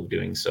capable of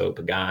doing so.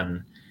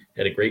 Pagan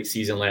had a great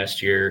season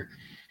last year.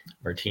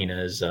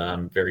 Martinez,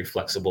 very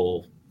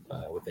flexible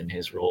within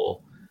his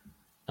role.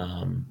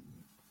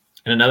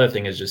 And another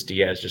thing is just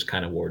Diaz just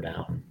kind of wore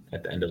down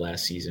at the end of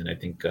last season. I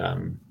think,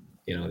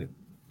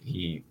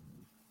 he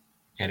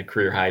had a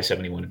career high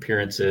 71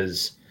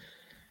 appearances,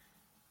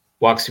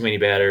 walks too many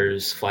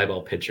batters, fly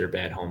ball pitcher,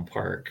 bad home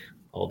park,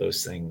 all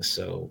those things.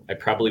 So I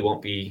probably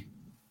won't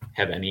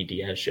have any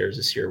Diaz shares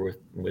this year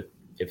with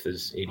if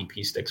his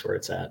ADP sticks where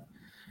it's at.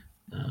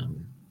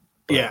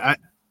 Yeah,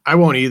 I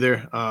won't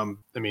either. I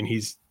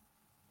mean,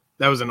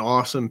 that was an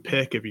awesome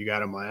pick if you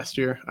got him last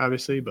year,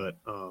 obviously, but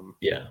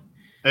yeah,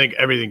 I think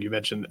everything you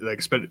mentioned, like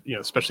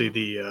especially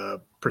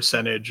the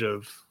percentage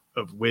of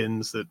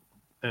wins that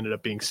ended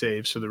up being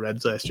saves for the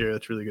Reds last year,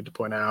 that's really good to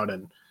point out.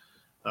 And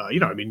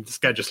I mean, this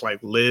guy just like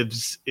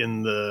lives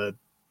in the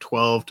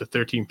 12 to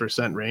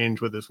 13%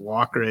 range with his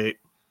walk rate.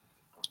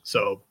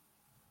 So,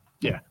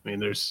 yeah, I mean,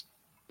 there's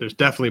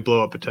definitely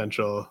blow up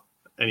potential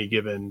any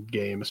given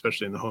game,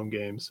 especially in the home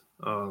games.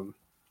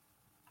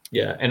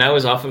 Yeah, and I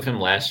was off of him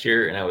last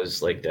year, and I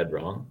was like dead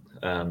wrong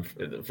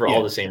for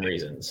all the same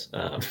reasons.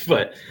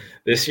 But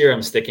this year,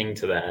 I'm sticking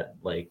to that.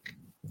 Like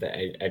that,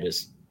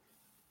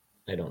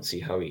 I don't see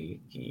how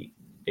he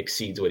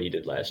exceeds what he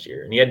did last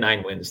year, and he had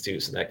 9 wins too,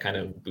 so that kind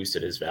of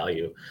boosted his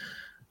value.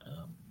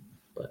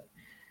 But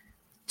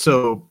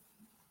so,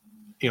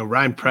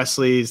 Ryan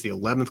Presley is the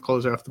 11th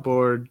closer off the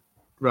board,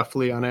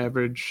 roughly on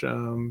average,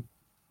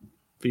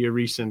 via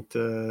recent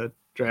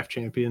draft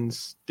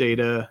champions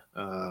data,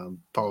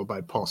 followed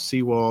by Paul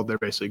Sewald. They're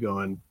basically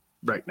going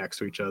right next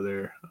to each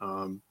other.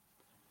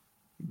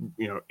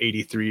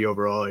 83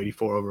 overall,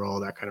 84 overall,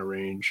 that kind of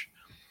range.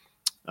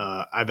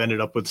 I've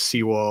ended up with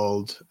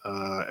Sewald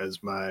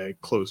as my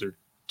closer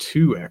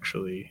 2,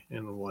 actually,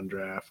 in one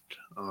draft.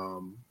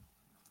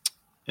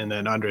 And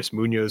then Andres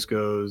Munoz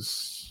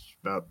goes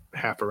about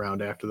half a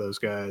round after those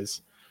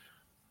guys,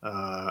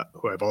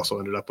 who I've also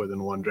ended up with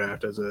in one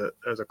draft as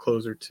a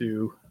closer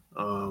 2.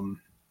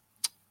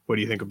 What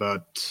do you think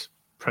about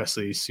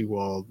Presley,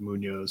 Sewald,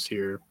 Munoz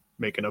here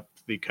making up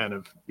the kind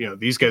of,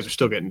 these guys are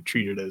still getting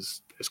treated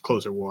as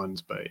closer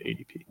 1s by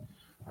ADP?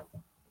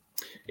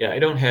 Yeah, I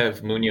don't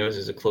have Munoz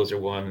as a closer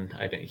 1.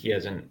 I think he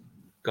hasn't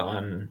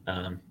gone.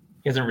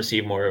 He hasn't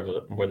received more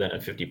than a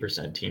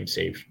 50%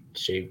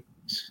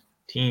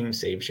 team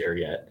save share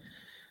yet.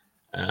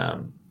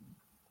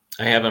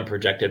 I have him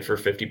projected for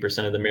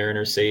 50% of the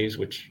Mariners saves,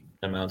 which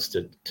amounts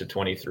to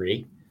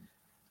 23.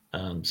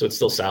 So it's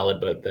still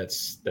solid, but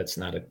that's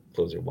not a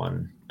closer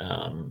 1.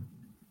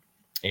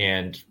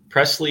 And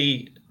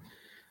Presley,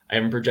 I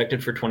am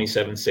projected for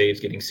 27 saves,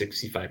 getting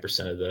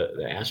 65% of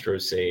the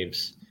Astros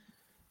saves.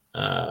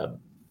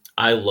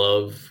 I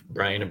love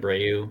Brian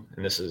Abreu,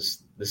 and this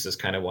is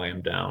kind of why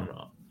I'm down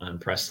on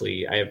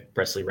Presley. I have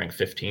Presley ranked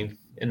 15th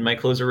in my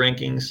closer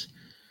rankings,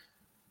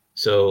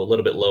 so a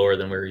little bit lower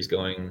than where he's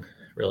going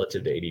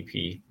relative to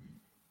ADP.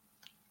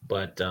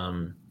 But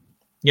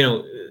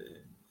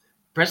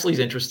Presley's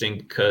interesting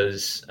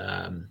because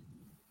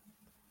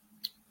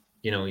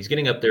he's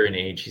getting up there in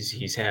age.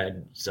 He's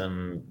had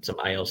some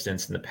IL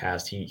stints in the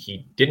past.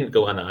 He didn't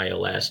go on the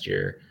IL last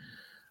year.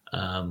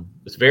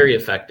 Was very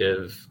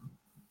effective.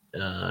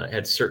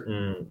 Had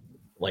certain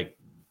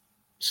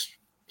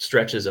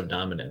stretches of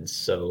dominance,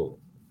 so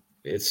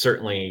it's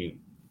certainly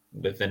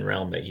within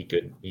realm that he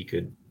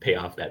could pay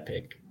off that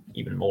pick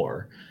even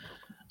more.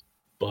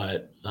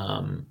 But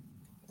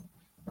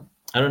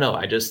I don't know.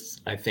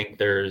 I think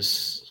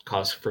there's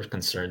cause for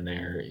concern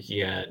there. He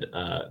had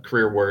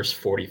career worst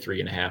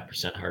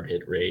 43.5% hard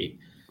hit rate,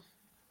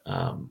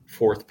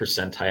 4th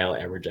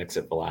percentile average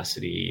exit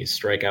velocity,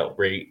 strikeout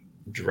rate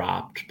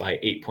dropped by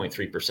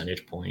 8.3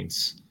 percentage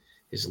points,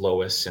 his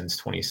lowest since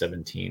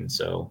 2017.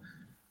 So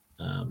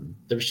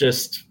there's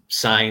just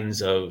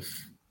signs of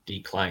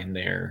decline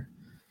there.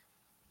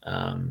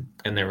 And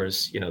there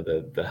was,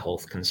 the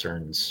health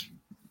concerns,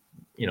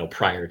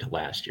 prior to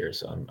last year.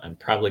 So I'm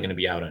probably going to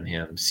be out on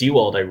him.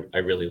 Sewald, I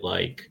really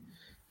like.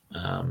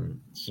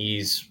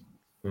 He's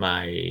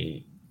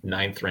my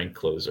 9th ranked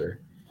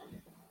closer.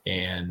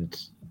 And,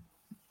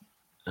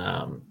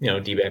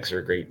 D-backs are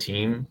a great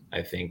team.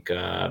 I think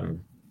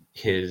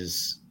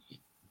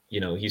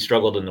he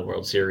struggled in the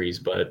World Series,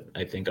 but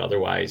I think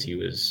otherwise he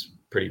was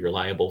pretty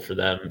reliable for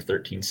them.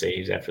 13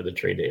 saves after the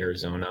trade to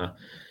Arizona.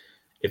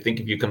 I think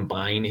if you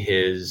combine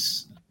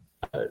his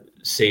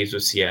saves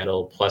with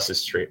Seattle plus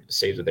his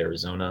saves with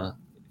Arizona,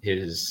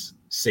 his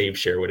save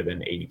share would have been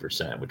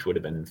 80%, which would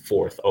have been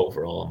 4th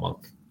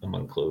overall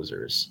among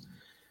closers.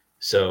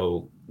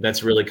 So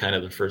that's really kind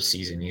of the first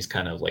season he's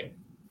kind of like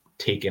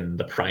taken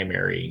the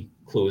primary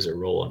closer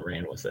role and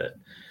ran with it.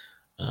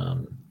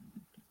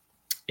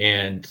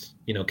 And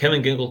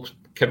Kevin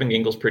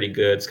Gingle's pretty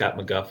good. Scott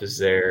McGuff is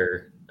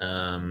there,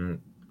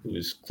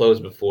 who's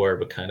closed before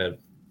but kind of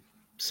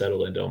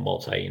settled into a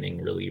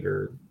multi-inning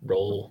reliever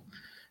role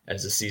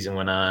as the season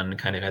went on.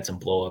 Kind of had some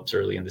blow-ups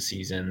early in the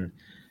season.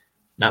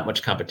 Not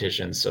much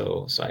competition,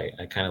 so I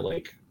kind of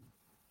like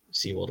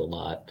Sewald a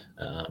lot,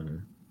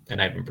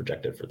 and I've been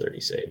projected for 30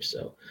 saves.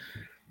 So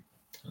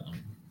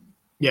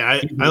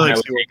I like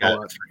Sewald a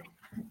lot.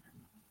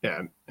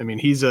 Yeah, I mean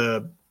he's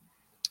a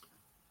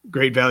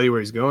great value where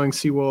he's going.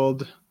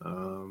 Sewald,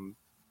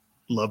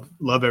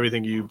 love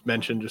everything you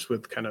mentioned, just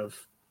with kind of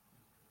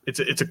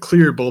it's a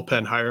clear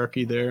bullpen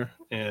hierarchy there,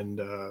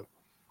 and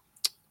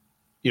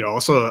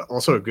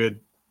also a good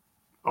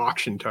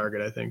auction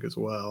target, I think, as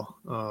well.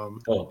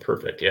 Oh,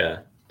 perfect. Yeah,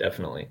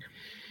 definitely.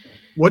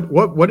 What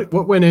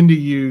went into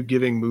you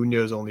giving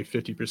Munoz only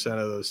 50%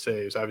 of those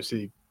saves?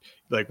 Obviously,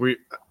 like we're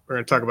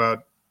going to talk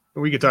about,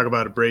 we could talk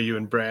about Abreu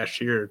and Brash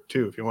here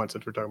too if you want,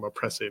 since we're talking about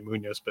Pressly and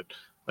Munoz. But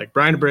like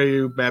Brian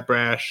Abreu, Matt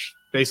Brash,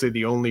 basically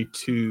the only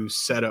two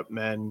setup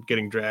men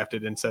getting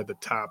drafted inside the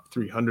top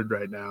 300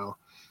 right now.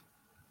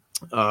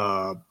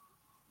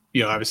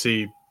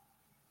 Obviously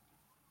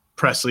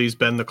Pressly's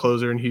been the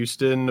closer in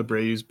Houston.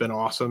 Abreu's been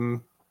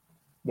awesome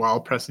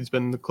while Pressly's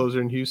been the closer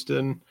in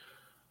Houston.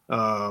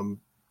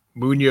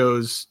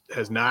 Munoz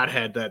has not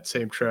had that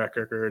same track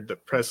record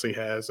that Pressly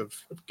has of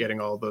getting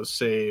all those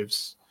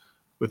saves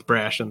with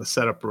Brash in the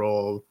setup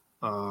role.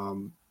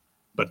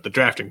 But the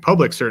drafting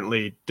public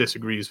certainly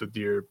disagrees with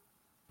your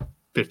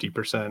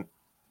 50%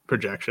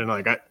 projection.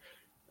 Like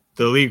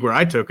the league where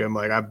I took him,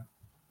 like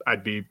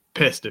I'd be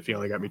pissed if he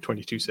only got me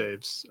 22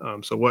 saves.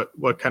 So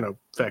what kind of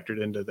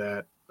factored into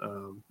that?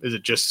 Is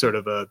it just sort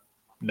of a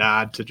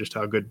nod to just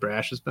how good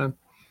Brash has been?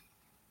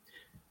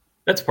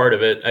 That's part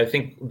of it. I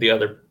think the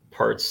other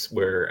parts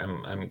where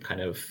I'm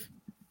kind of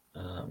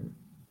a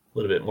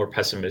little bit more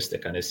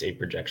pessimistic on his save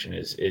projection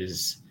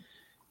is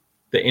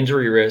the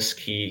injury risk.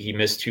 He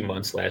missed 2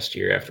 months last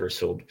year after a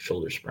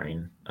shoulder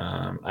sprain.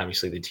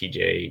 Obviously the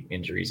TJ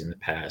injuries in the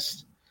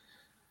past.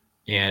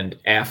 And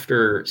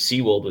after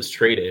Seawold was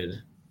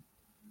traded,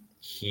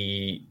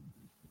 he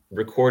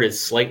recorded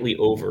slightly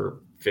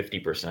over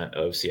 50%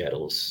 of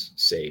Seattle's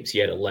saves. He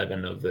had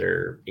 11 of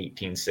their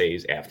 18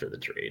 saves after the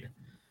trade.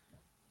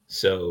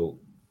 So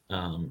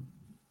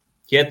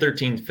he had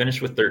 13,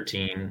 finished with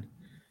 13.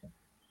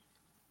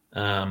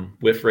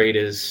 Whiff rate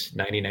is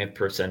 99th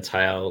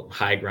percentile,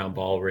 high ground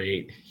ball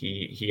rate.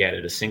 He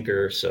added a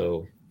sinker,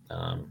 so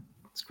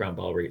his ground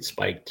ball rate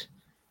spiked.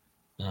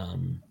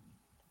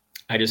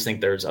 I just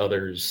think there's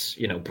others,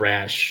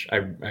 Brash.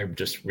 I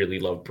just really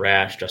love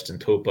Brash. Justin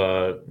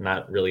Topa,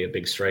 not really a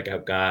big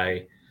strikeout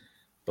guy,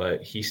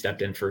 but he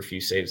stepped in for a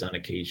few saves on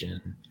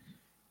occasion.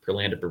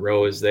 Perlanda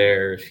Barreau is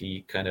there. If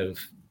he kind of,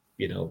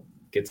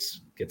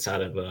 gets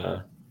out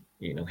of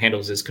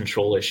handles his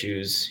control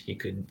issues, he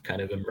could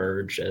kind of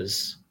emerge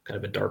as kind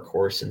of a dark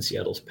horse in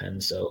Seattle's pen.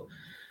 So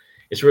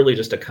it's really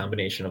just a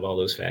combination of all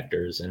those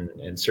factors.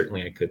 And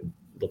certainly I could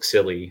look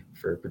silly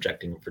for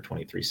projecting for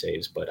 23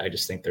 saves, but I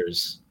just think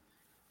there's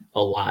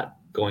a lot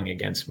going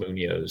against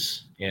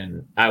Munoz.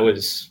 And I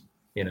was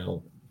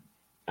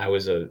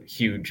a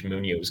huge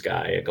Munoz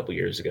guy a couple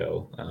years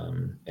ago.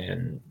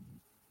 And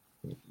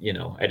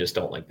I just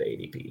don't like the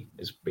ADP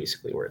is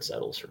basically where it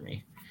settles for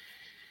me.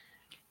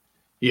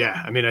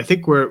 Yeah, I mean, I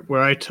think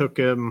where I took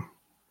him,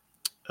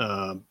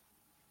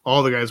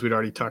 all the guys we'd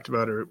already talked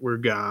about were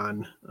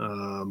gone.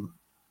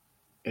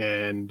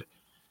 And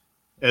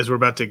as we're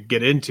about to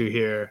get into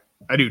here,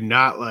 I do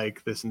not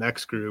like this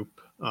next group.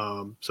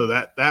 So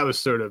that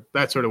sort of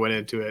went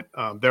into it.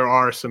 There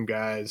are some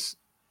guys,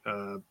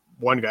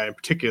 one guy in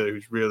particular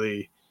who's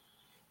really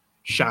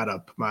shot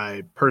up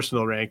my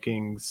personal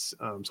rankings.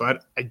 So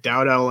I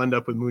doubt I'll end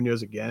up with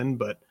Munoz again,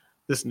 but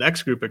this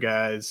next group of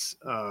guys,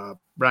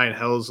 Ryan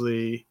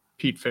Helsley,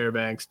 Pete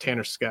Fairbanks,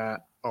 Tanner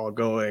Scott, all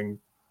going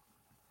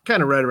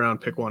kind of right around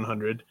pick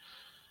 100.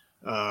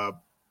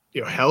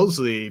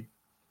 Helsley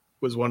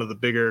was one of the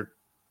bigger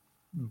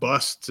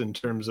busts in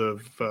terms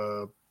of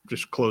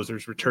just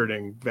closers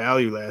returning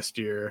value last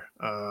year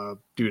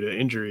due to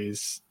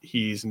injuries.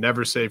 He's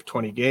never saved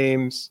 20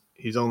 games.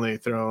 He's only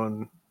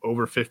thrown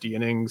over 50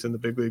 innings in the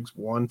big leagues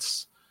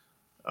once.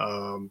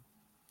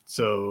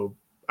 So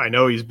I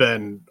know he's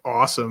been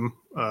awesome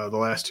the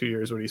last 2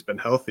 years when he's been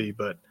healthy,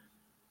 but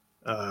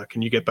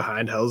can you get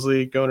behind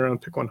Helsley going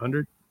around pick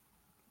 100?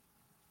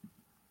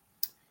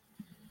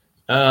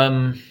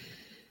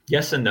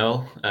 Yes and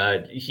no.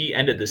 He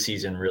ended the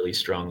season really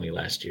strongly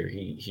last year.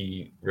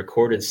 He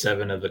recorded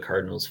 7 of the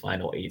Cardinals'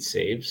 final 8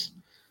 saves,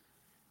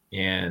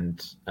 and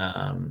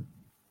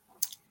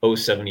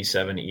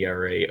 0.77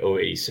 ERA,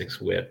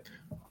 0.86 WHIP,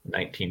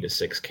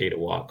 19-6 K to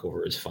walk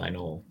over his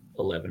final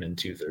 11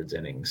 2/3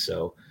 innings.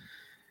 So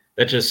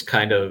that just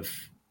kind of,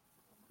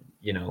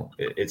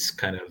 it's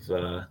kind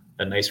of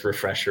a nice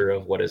refresher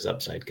of what his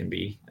upside can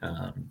be.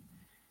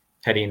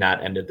 Had he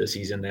not ended the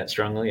season that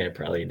strongly, I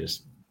probably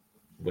just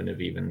wouldn't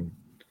have even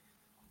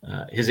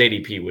his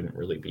ADP wouldn't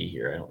really be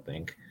here, I don't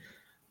think.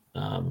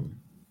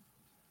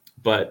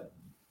 But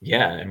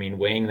yeah, I mean,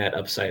 weighing that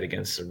upside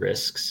against the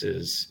risks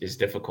is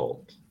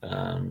difficult.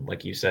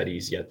 Like you said,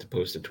 he's yet to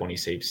post a 20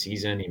 save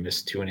season. He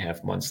missed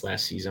 2.5 months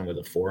last season with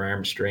a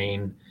forearm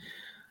strain.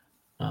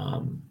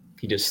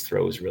 He just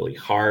throws really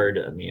hard.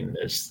 I mean,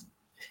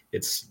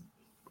 it's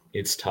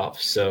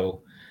tough.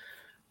 So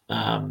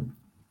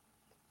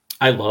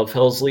I love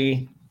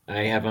Helsley.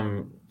 I have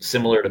him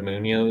similar to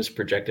Munoz,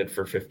 projected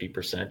for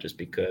 50% just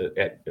because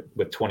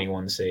with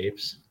 21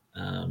 saves,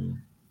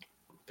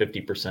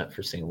 50%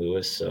 for St.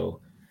 Louis.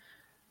 So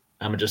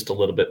I'm just a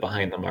little bit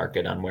behind the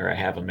market on where I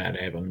have him at.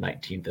 I have him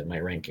 19th in my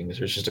rankings.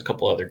 There's just a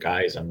couple other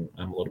guys I'm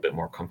a little bit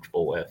more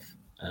comfortable with.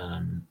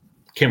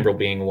 Kimbrel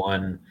being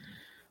one.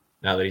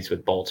 Now that he's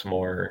with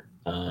Baltimore,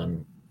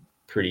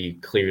 pretty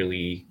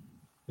clearly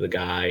the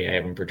guy. I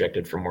have him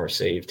projected for more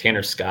save.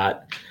 Tanner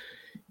Scott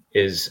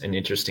is an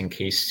interesting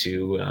case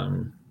too.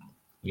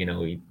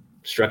 He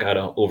struck out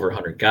over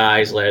 100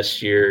 guys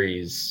last year.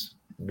 He's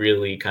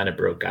really kind of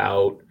broke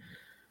out.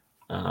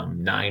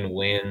 9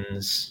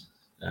 wins.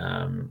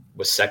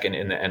 Was second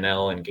in the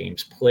NL in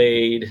games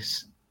played.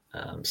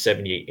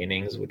 78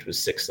 innings, which was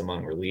 6th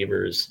among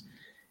relievers.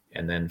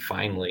 And then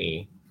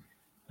finally,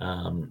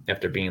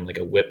 after being like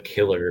a whip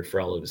killer for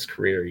all of his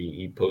career,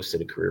 he posted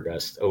a career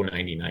best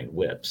 099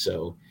 whip.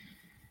 So,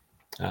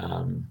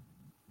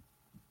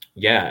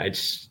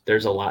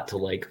 there's a lot to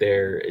like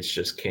there. It's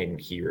just, can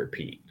he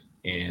repeat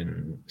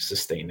and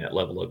sustain that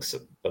level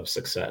of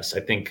success? I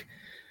think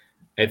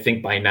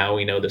by now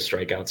we know the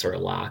strikeouts are a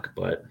lock,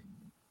 but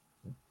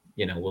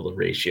will the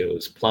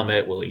ratios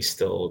plummet? Will he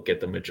still get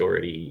the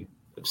majority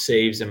of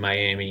saves in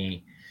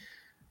Miami?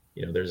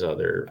 There's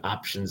other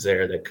options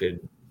there that could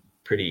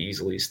pretty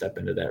easily step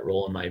into that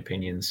role, in my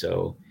opinion.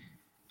 So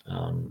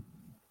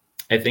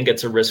I think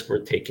it's a risk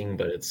worth taking,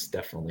 but it's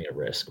definitely a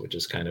risk, which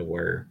is kind of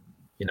where,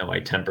 I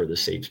temper the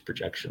saves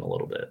projection a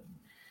little bit.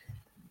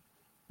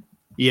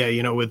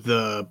 Yeah.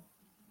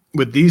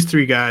 With these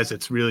 3 guys,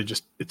 it's really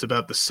it's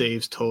about the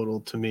saves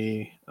total to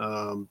me.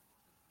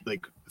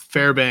 Like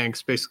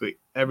Fairbanks, basically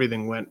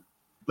everything went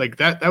like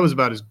that. That was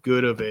about as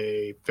good of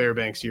a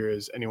Fairbanks year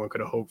as anyone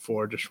could have hoped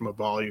for, just from a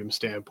volume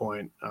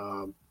standpoint.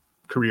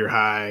 Career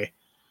high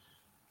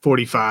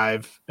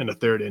 45 and a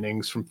third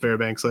innings from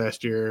Fairbanks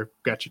last year,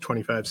 got you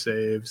 25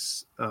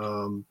 saves.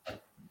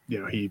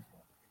 He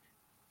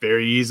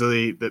very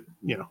easily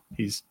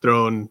he's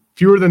thrown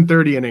fewer than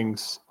 30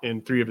 innings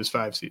in 3 of his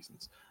 5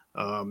 seasons.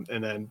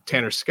 And then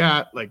Tanner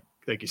Scott, like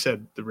you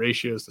said, the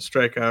ratios, the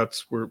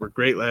strikeouts were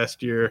great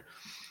last year.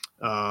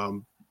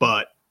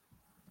 But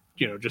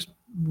just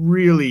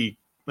really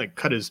like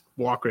cut his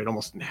walk rate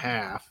almost in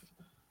half,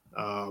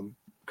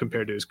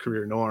 compared to his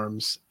career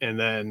norms. And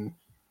then,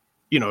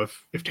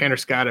 if Tanner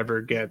Scott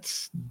ever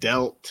gets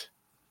dealt,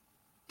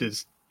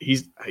 he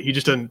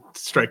just doesn't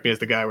strike me as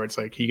the guy where it's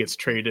like he gets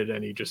traded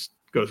and he just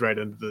goes right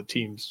into the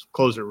team's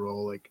closer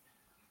role. Like,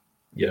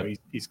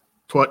 he's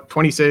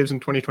 20 saves in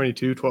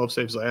 2022, 12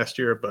 saves last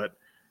year, but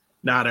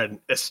not an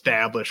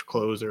established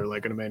closer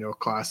like an Emmanuel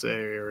Clase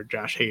or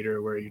Josh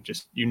Hader, where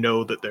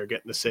that they're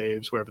getting the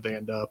saves wherever they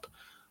end up.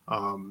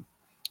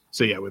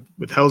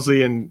 With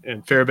Helsley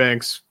and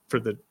Fairbanks for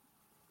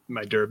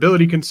my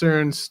durability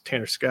concerns,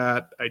 Tanner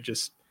Scott, I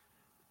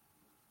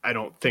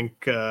don't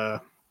think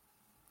the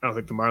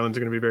Marlins are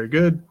going to be very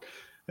good.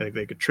 I think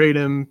they could trade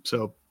him.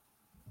 So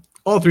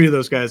all 3 of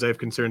those guys, I have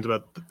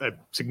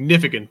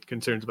significant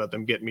concerns about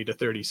them getting me to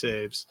 30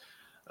 saves.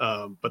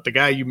 But the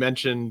guy you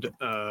mentioned,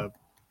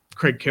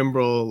 Craig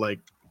Kimbrel, like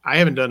I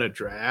haven't done a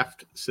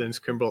draft since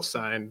Kimbrel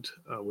signed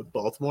with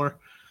Baltimore,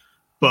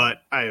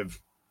 but I have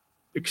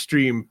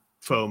extreme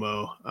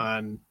FOMO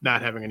on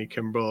not having any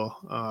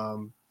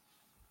Kimbrel.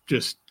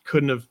 Just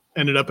couldn't have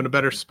ended up in a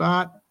better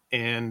spot.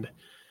 And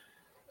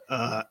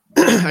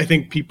I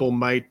think people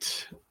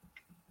might,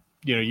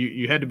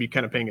 you had to be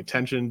kind of paying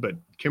attention, but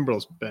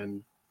Kimbrel's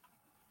been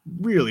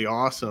really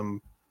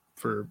awesome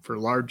for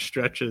large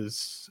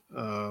stretches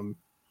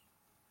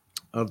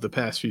of the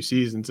past few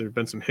seasons. There have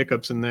been some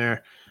hiccups in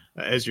there.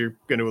 As you're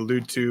going to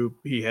allude to,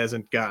 he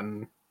hasn't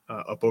gotten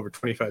up over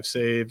 25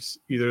 saves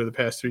either of the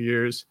past 3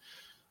 years.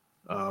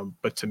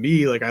 But to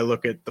me, like I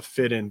look at the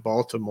fit in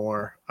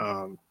Baltimore,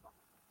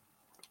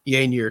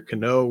 Yanier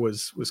Cano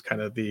was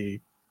kind of the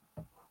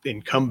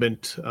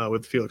incumbent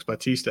with Felix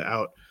Bautista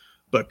out,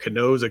 but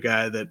Cano's a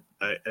guy that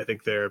I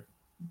think they're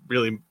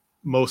really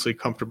mostly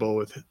comfortable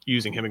with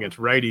using him against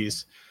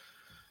righties.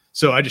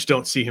 So I just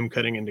don't see him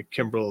cutting into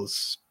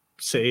Kimbrel's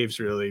saves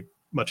really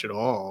much at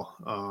all.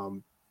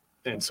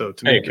 And so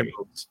to me,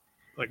 Kimbrel's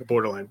like a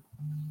borderline.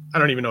 I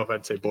don't even know if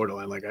I'd say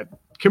borderline.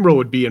 Kimbrel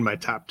would be in my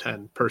top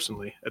 10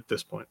 personally at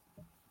this point.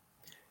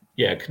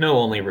 Yeah, Cano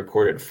only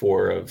recorded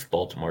 4 of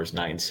Baltimore's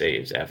 9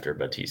 saves after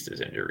Bautista's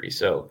injury.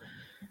 So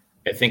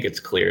I think it's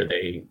clear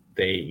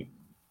they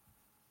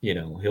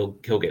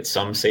he'll get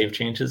some save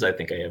changes. I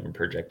think I have him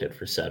projected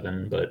for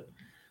 7, but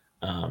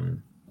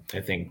I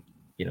think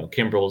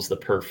Kimbrel's the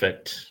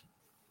perfect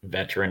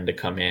veteran to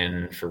come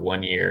in for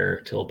 1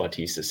 year till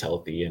Bautista's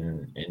healthy,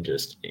 and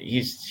just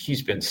he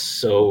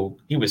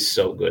was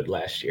so good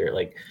last year.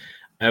 Like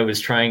I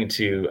was trying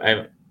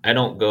to I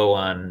don't go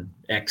on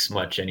X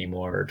much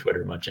anymore or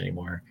Twitter much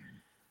anymore,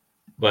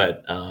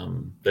 but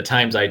the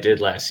times I did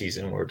last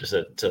season were just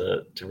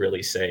to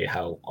really say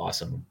how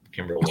awesome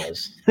Kimbrel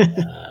was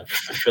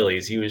for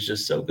Phillies. He was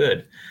just so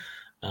good.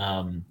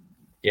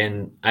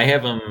 And I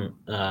have him,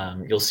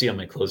 you'll see on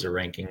my closer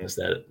rankings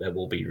that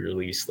will be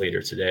released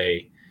later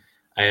today.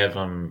 I have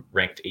him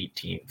ranked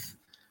 18th.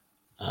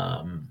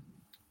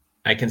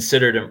 I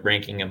considered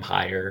ranking him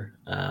higher.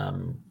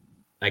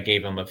 I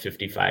gave him a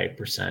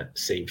 55%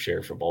 save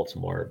share for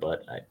Baltimore,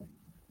 but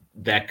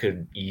that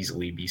could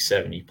easily be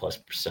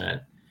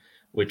 70+%,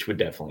 which would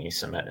definitely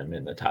cement him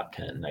in the top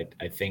 10.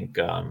 I think,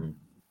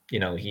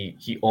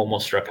 he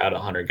almost struck out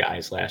 100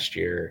 guys last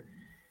year.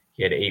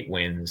 He had 8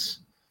 wins.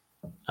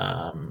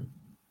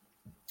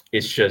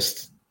 It's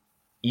just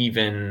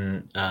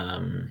even,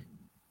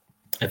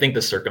 I think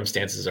the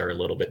circumstances are a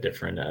little bit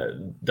different.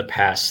 The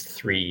past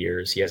 3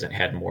 years, he hasn't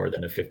had more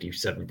than a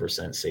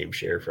 57% save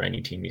share for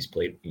any team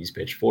he's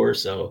pitched for.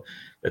 So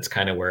that's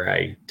kind of where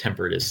I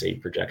tempered his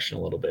save projection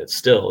a little bit.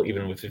 Still,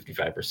 even with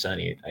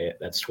 55%,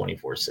 that's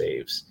 24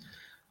 saves.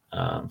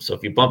 So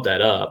if you bump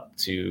that up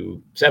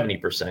to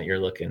 70%, you're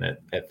looking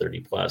at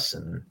 30 plus,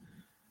 and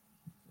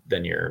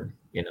then you're,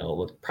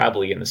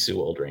 probably in the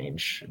Sewell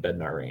range,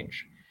 Bednar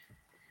range.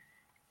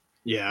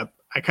 Yeah,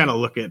 I kind of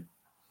look at,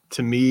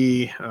 to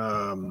me,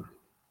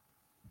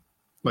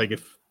 like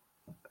if,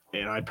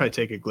 I'd probably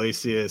take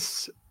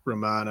Iglesias,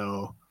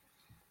 Romano,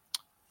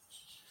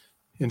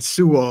 and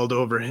Sewald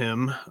over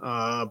him.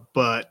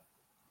 But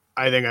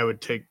I think I would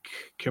take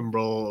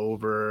Kimbrel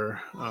over.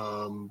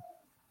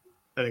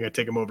 I think I'd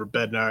take him over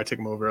Bednar. I'd take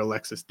him over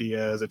Alexis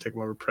Diaz. I'd take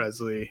him over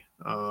Presley.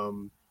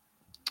 I'm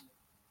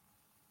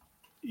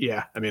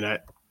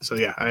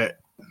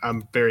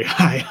very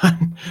high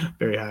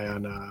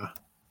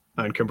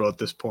on Kimbrel at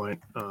this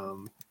point.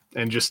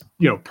 And just,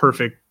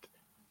 perfect.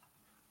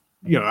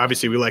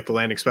 Obviously we like the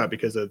landing spot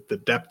because of the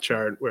depth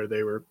chart where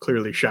they were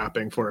clearly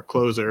shopping for a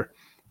closer.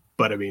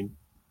 But I mean,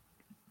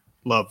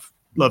 love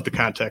the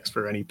context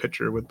for any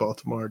pitcher with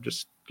Baltimore,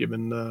 just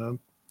given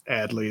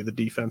Adley, the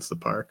defense, the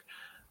park.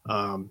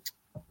 The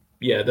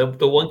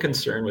one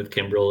concern with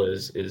Kimbrel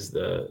is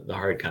the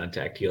hard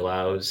contact he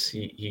allows.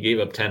 He gave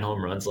up 10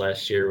 home runs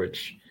last year,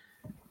 which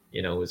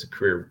was a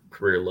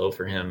career low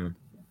for him.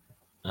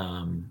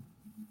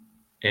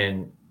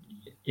 And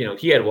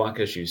he had walk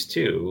issues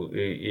too.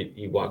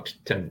 He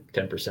walked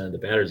 10% of the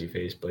batters he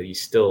faced, but he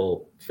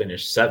still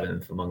finished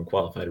 7th among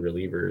qualified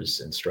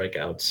relievers and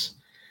strikeouts,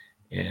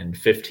 and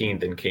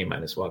 15th in K-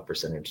 walk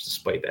percentage,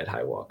 despite that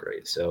high walk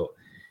rate. So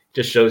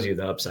just shows you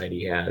the upside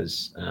he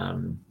has.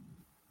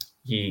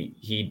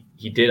 He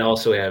did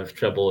also have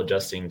trouble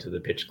adjusting to the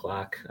pitch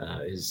clock.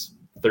 His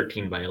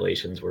 13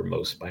 violations were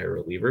most by a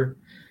reliever.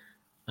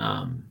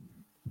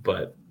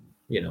 But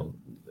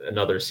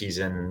another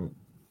season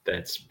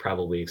that's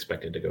probably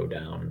expected to go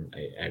down.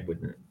 I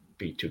wouldn't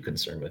be too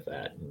concerned with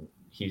that. And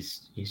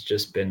he's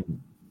just been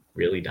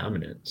really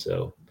dominant.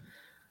 So,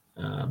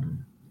 I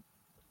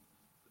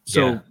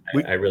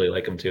really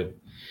like him too.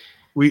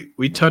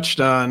 We touched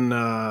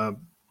on,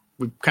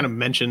 we kind of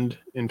mentioned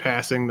in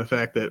passing the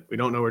fact that we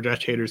don't know where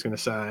Josh Hader is going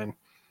to sign.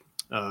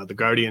 The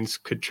Guardians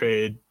could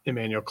trade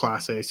Emmanuel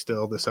Clase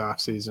still this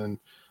offseason.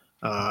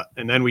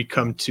 And then we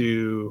come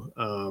to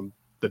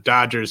the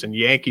Dodgers and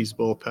Yankees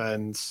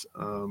bullpens,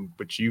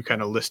 which you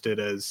kind of listed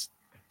as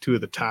two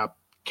of the top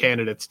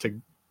candidates to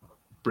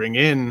bring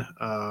in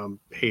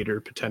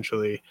Hader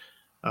potentially.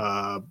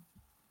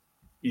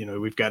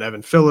 We've got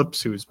Evan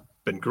Phillips, who's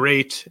been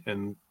great,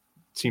 and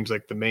seems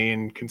like the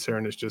main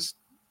concern is just,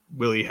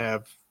 will he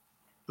have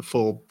the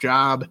full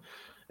job?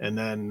 And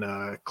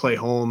then Clay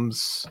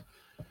Holmes,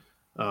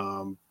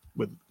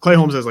 with Clay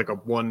Holmes as like a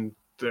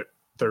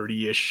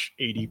 130-ish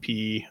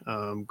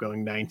ADP,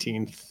 going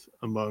 19th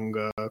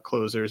among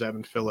closers.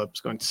 Evan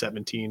Phillips going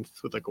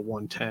 17th with like a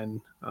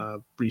 110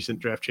 recent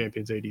draft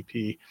champions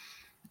ADP.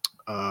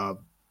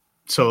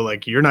 So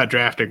like you're not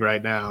drafting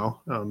right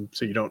now,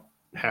 so you don't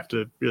have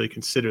to really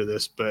consider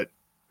this, but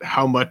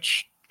how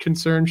much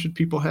concern should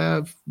people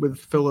have with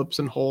Phillips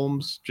and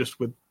Holmes, just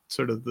with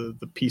sort of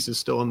the pieces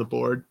still on the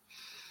board?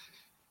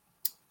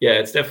 Yeah,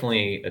 it's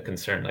definitely a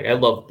concern. Like I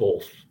love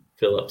both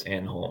Phillips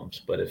and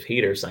Holmes, but if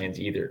Hader signs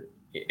either,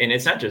 and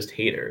it's not just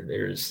Hader,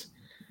 there's,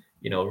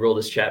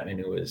 Roldis Chapman,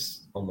 who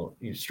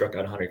struck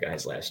out 100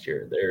 guys last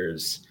year.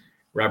 There's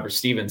Robert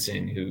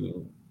Stevenson,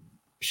 who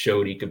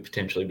showed he could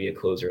potentially be a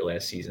closer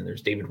last season.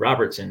 There's David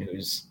Robertson,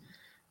 who's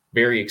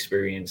very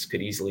experienced,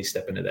 could easily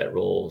step into that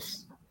role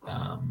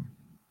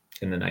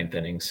in the 9th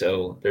inning.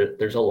 So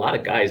there's a lot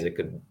of guys that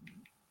could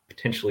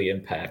potentially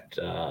impact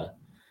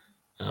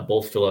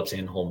both Phillips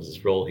and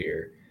Holmes' role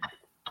here.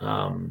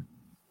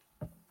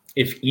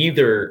 If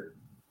either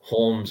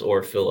Holmes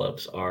or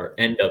Phillips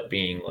end up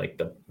being like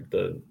the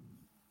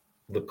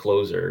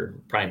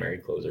primary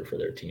closer for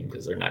their team,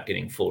 because they're not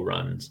getting full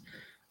runs,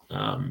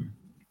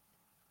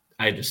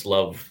 I just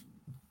love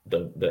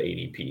the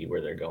ADP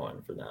where they're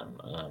going for them.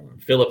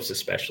 Phillips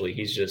especially,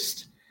 he's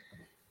just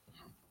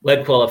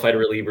led qualified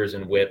relievers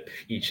in WHIP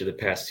each of the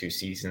past 2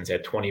 seasons,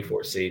 had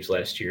 24 saves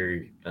last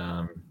year,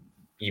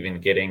 even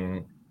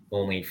getting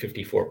only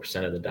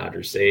 54% of the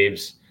Dodgers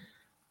saves.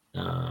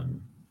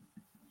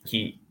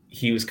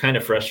 He was kind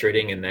of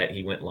frustrating in that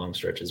he went long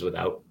stretches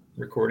without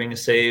recording a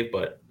save,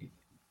 but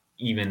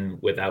even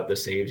without the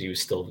saves, he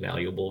was still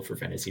valuable for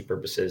fantasy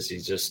purposes.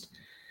 He's just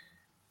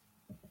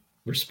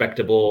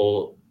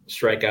respectable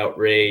strikeout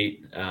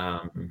rate.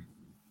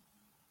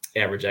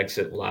 Average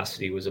exit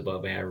velocity was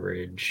above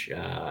average.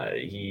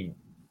 He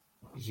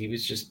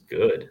was just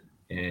good.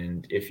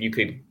 And if you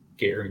could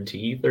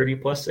guarantee 30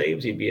 plus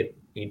saves, he'd be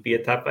he'd be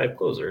a top 5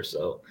 closer.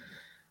 So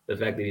the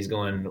fact that he's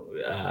going,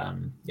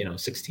 16th,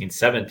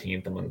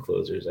 17th among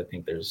closers, I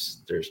think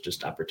there's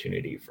just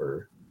opportunity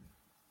for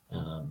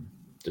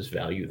just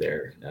value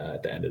there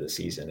at the end of the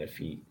season if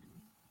he,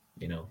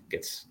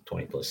 gets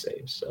 20 plus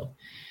saves. So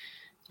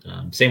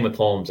same with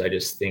Holmes. I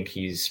just think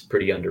he's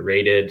pretty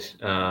underrated.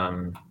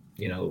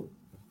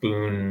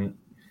 Boone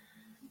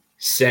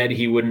said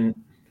he wouldn't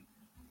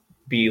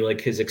be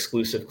like his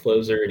exclusive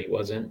closer, and he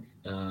wasn't.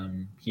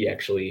 He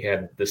actually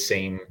had the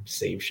same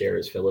save share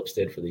as Phillips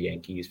did for the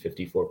Yankees,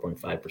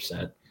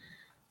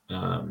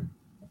 54.5%,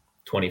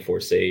 24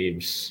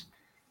 saves.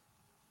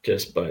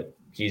 But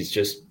he's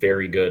just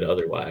very good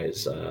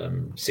otherwise.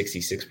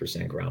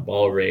 66% ground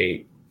ball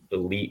rate,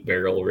 elite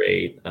barrel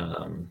rate.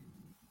 I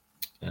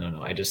don't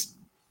know.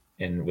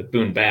 And with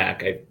Boone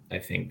back, I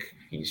think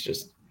he's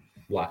just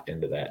locked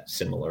into that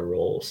similar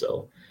role.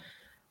 So,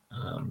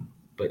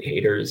 but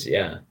haters,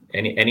 yeah,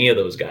 any of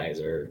those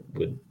guys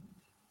would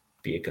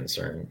be a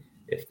concern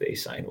if they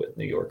sign with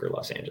New York or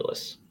Los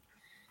Angeles.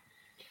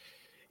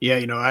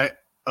 Yeah,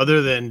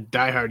 other than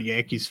diehard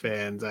Yankees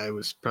fans, I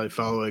was probably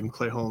following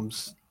Clay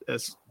Holmes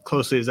as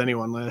closely as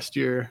anyone last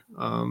year.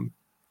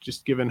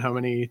 Just given how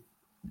many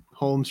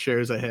Holmes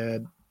shares I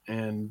had,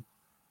 and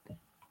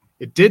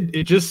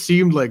it just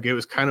seemed like it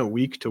was kind of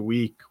week to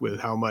week with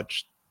how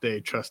much they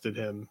trusted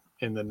him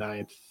in the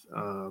ninth.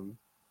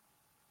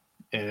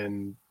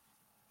 And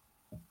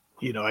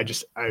I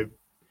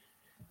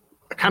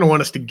kind of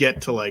want us to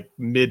get to like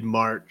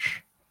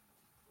mid-March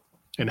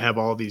and have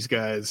all these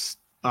guys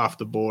off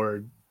the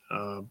board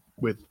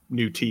with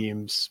new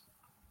teams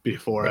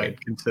before Right.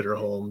 I'd consider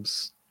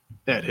Holmes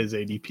at his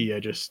ADP.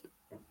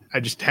 I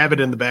just have it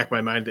in the back of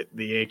my mind that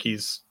the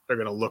Yankees are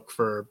going to look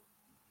for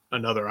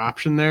another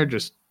option there.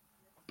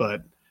 I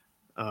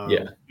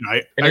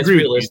it's agree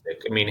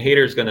realistic. I mean,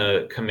 Hader's going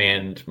to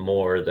command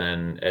more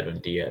than Edwin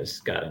Diaz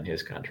got on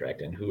his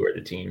contract, and who are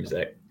the teams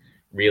that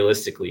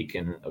realistically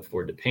can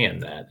afford to pay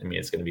him that? I mean,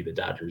 it's going to be the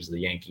Dodgers, the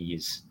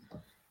Yankees,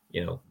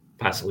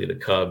 possibly the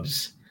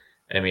Cubs.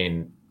 I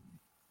mean,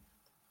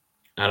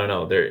 I don't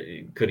know.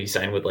 Could he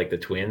sign with like the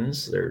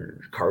Twins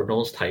or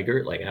Cardinals,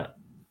 Tiger? Like,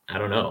 I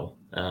don't know.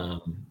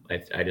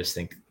 I just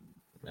think,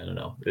 I don't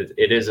know.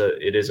 It is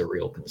a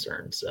real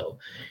concern. So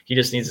he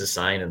just needs to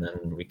sign, and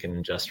then we can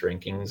adjust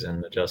rankings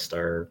and adjust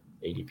our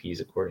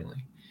ADPs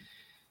accordingly.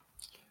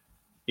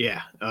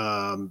 Yeah.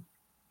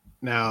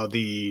 Now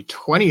the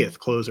 20th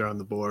closer on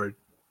the board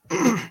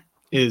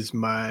is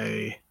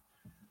I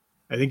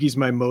think he's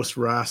my most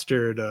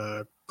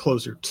rostered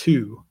closer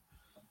 2,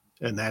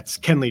 and that's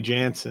Kenley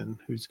Jansen,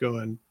 who's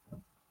going,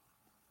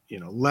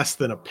 less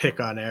than a pick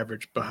on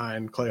average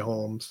behind Clay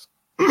Holmes.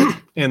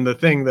 And the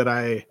thing that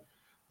I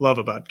love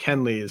about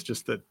Kenley is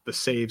just the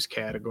saves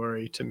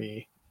category. To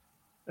me,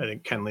 I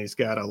think Kenley's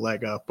got a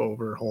leg up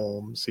over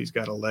Holmes. He's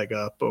got a leg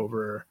up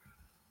over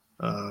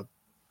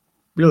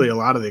really a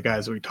lot of the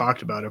guys that we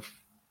talked about. If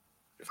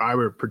I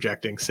were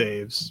projecting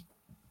saves,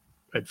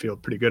 I'd feel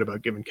pretty good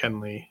about giving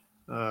Kenley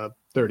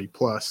 30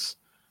 plus.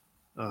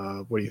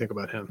 What do you think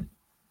about him?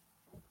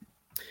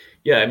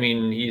 Yeah, I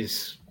mean,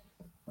 he's,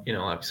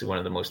 obviously one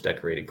of the most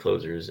decorated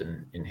closers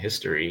in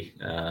history.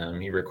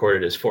 He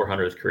recorded his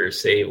 400th career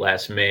save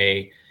last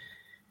May,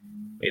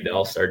 made the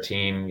All-Star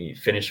team. He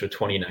finished with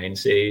 29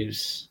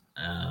 saves,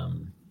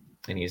 and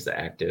he's the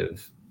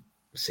active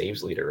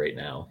saves leader right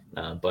now.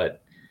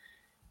 But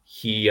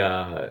he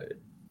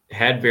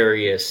had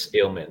various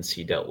ailments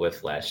he dealt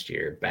with last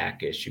year: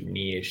 back issue,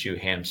 knee issue,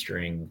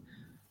 hamstring,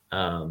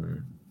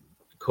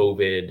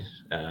 COVID,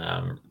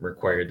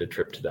 required the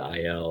trip to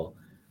the IL.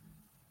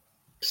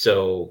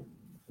 So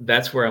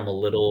that's where I'm a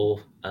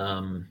little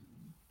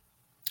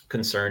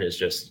concerned, is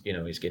just,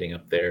 he's getting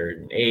up there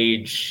in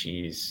age.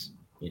 He's,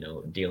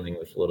 dealing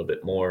with a little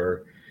bit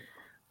more,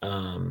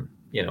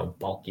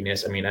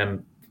 bulkiness.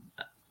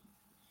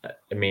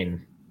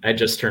 I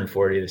just turned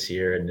 40 this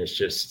year, and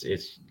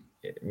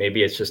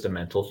maybe it's just a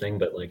mental thing,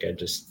 but like,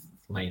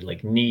 my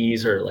like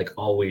knees are like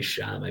always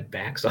shot. My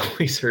back's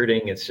always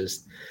hurting. It's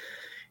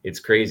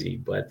crazy,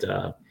 but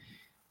I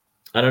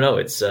don't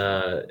know.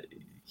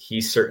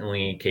 He's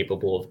certainly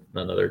capable of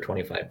another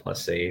 25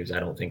 plus saves. I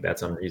don't think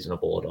that's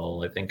unreasonable at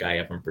all. I think I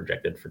have him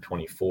projected for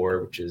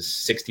 24, which is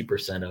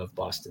 60% of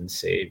Boston's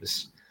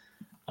saves,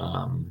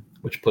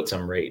 which puts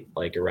him right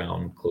like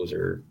around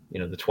closer, the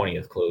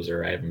 20th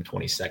closer. I have him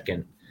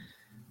 22nd.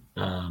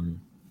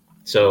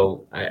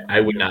 So I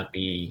would not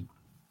be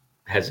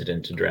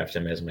hesitant to draft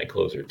him as my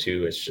closer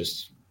too. It's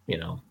just,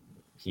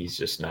 he's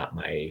just not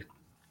my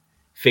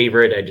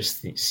favorite. I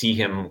just see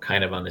him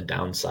kind of on the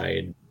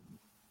downswing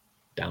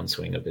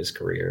of his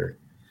career,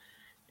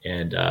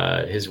 and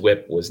his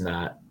whip was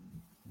not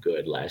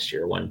good last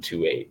year,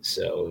 1.28,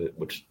 so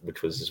which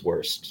was his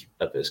worst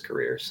of his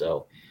career.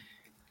 So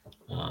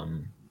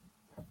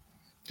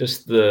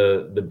just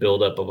the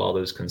buildup of all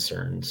those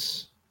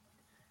concerns,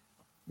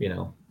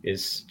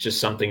 is just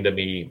something to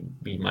be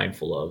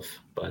mindful of.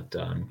 But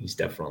he's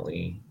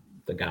definitely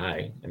the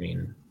guy. I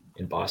mean,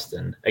 in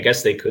Boston, I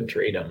guess they could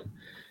trade him.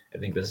 I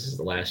think this is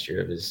the last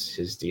year of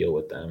his deal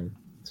with them.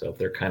 So if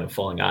they're kind of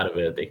falling out of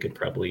it, they could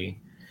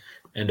probably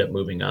end up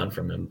moving on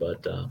from him.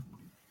 But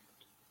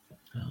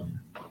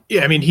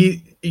yeah, I mean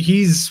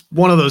he's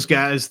one of those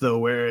guys though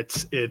where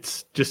it's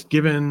just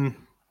given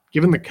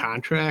the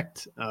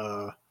contract.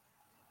 I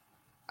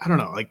don't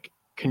know, like,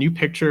 can you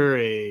picture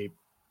a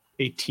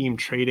team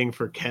trading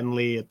for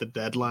Kenley at the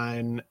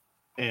deadline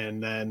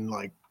and then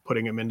like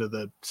putting him into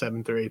the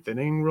 7th or 8th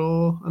inning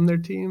role on their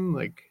team?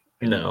 Like,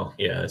 no,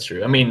 yeah, that's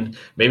true. I mean,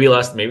 maybe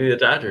the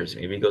Dodgers,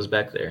 maybe he goes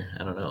back there.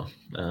 I don't know.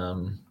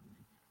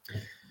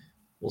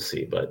 We'll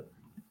see, but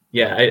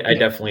yeah, I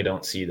definitely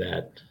don't see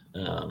that.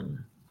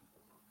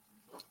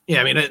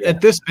 Yeah, I mean,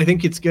 at this, I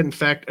think it's getting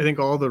I think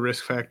all the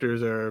risk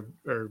factors are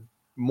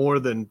more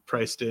than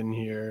priced in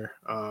here.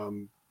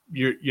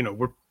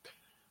 We're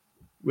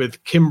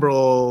with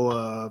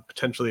Kimbrel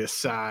potentially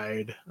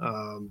aside.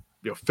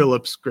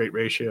 Phillips great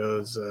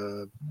ratios,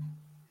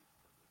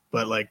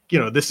 but like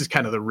this is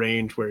kind of the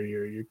range where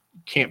you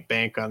can't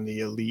bank on the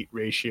elite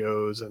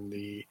ratios and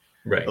the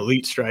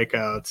elite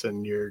strikeouts,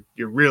 and you're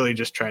really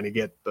just trying to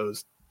get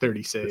those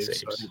 30 saves.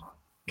 So I think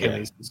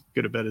Kenley's as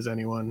good a bet as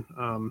anyone.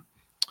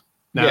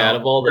 Now, out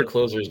of all the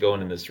closers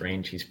going in this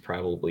range, he's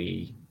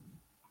probably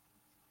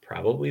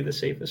the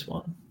safest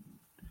one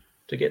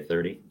to get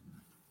 30.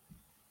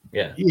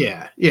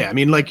 Yeah. I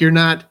mean, like, you're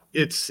not.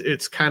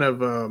 It's kind of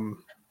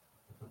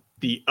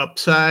the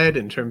upside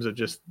in terms of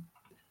just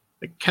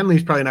like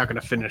Kenley's probably not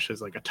going to finish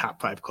as like a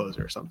top 5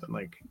 closer or something.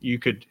 Like you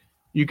could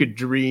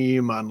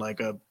dream on like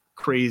a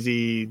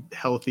crazy,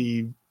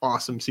 healthy,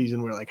 awesome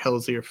season where like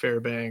Helsley or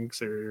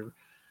Fairbanks or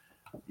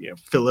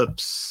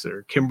Phillips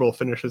or Kimbrel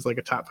finishes like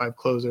a top 5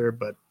 closer,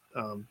 but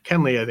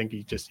Kenley, I think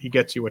he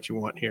gets you what you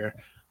want here.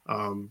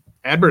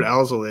 Adbert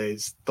Alzolay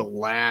is the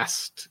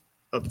last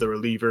of the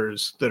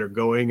relievers that are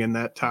going in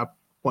that top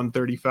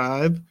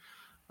 135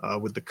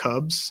 with the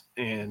Cubs,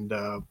 and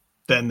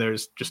then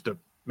there's just a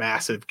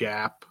massive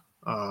gap.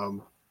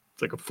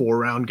 It's like a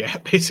 4-round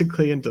gap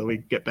basically until we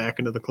get back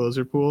into the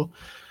closer pool.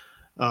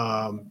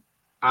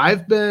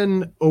 I've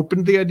been open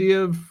to the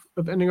idea of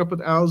ending up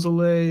with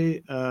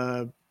Alzolay.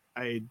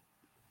 I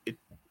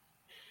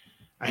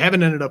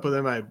haven't ended up with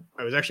him. I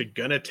was actually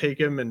gonna take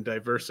him and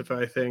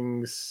diversify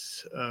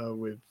things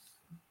with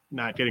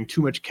not getting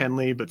too much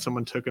Kenley, but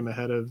someone took him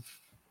ahead of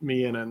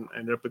me, and I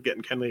ended up with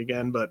getting Kenley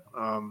again. But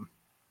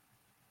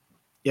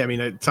yeah, I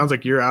mean, it sounds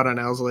like you're out on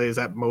Alzolay. Is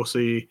that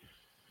mostly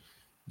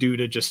due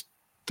to just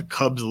the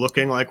Cubs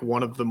looking like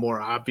one of the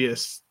more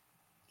obvious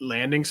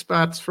landing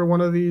spots for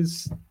one of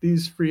these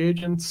free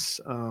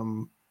agents?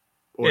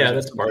 Yeah,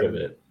 that's part of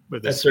it.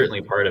 That's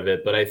certainly part of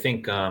it. But I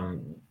think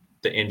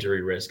the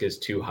injury risk is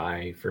too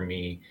high for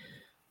me.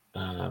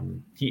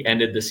 He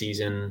ended the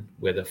season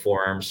with a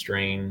forearm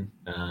strain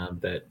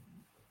that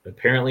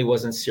apparently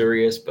wasn't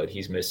serious, but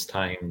he's missed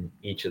time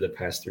each of the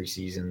past 3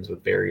 seasons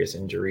with various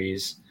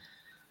injuries.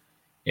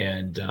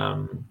 And,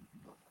 on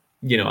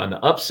the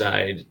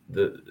upside,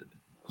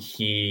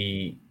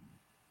 he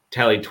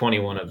tallied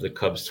 21 of the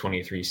Cubs'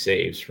 23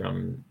 saves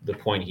from the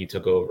point he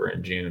took over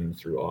in June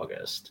through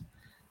August.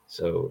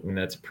 So, I mean,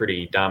 that's a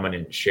pretty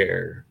dominant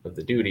share of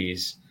the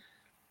duties.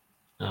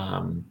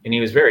 And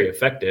he was very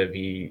effective.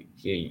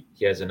 He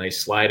has a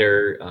nice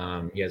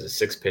slider. He has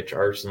a 6-pitch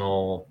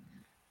arsenal.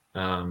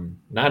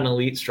 Not an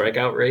elite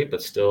strikeout rate,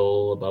 but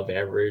still above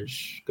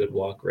average, good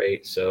walk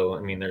rate. So,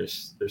 I mean,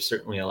 there's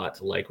certainly a lot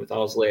to like with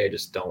Alzolay. I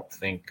just don't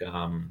think,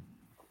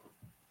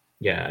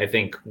 I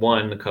think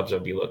the Cubs will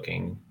be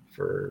looking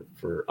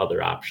for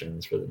other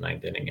options for the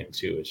 9th inning, and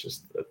 2, it's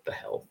just that the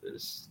health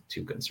is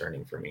too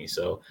concerning for me.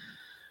 So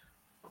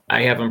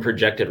I have him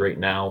projected right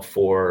now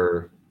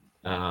for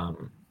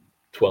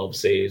 12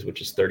 saves,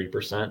 which is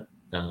 30%,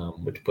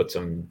 which puts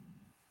him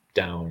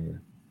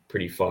down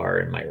pretty far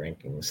in my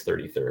rankings,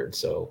 33rd.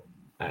 So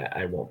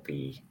I won't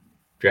be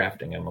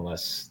drafting him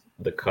unless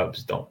the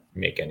Cubs don't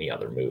make any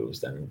other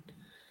moves. Then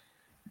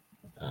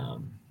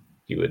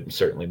he would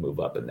certainly move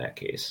up in that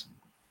case.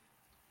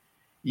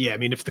 Yeah, I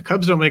mean, if the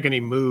Cubs don't make any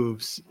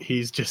moves,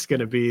 he's just going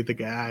to be the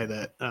guy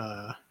that,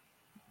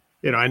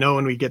 I know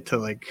when we get to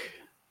like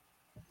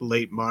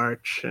late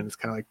March and it's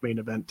kind of like main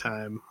event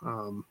time,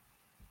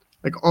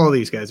 like all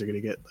these guys are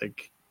going to get,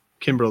 like,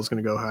 Kimbrel's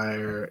going to go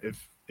higher.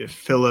 If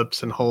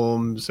Phillips and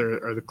Holmes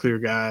are the clear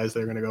guys,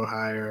 they're going to go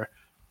higher.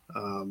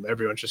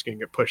 Everyone's just going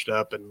to get pushed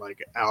up, and like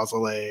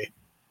Alzolay,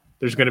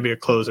 there's going to be a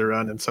closer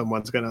run, and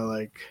someone's going to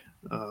like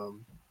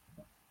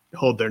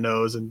hold their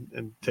nose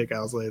and take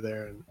Alzolay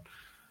there, and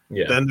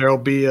then there'll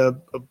be a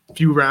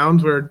few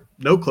rounds where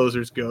no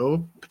closers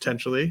go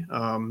potentially.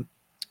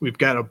 We've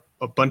got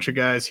a bunch of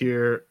guys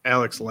here: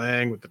 Alex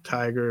Lang with the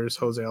Tigers,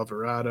 Jose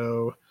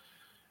Alvarado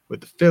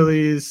with the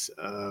Phillies.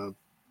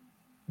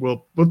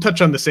 We'll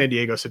touch on the San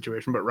Diego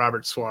situation, but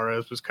Robert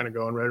Suarez was kind of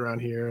going right around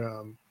here,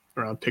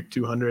 around pick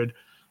 200.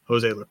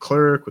 Jose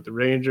Leclerc with the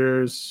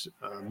Rangers,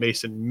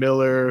 Mason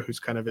Miller, who's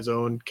kind of his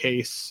own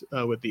case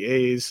with the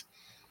A's,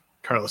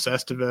 Carlos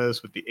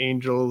Estevez with the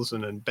Angels,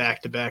 and then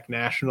back-to-back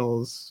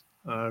Nationals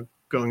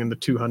going in the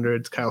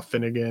 200s, Kyle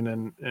Finnegan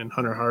and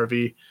Hunter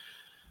Harvey.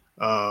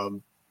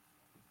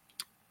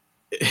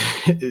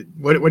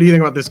 what do you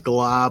think about this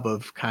glob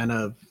of kind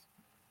of,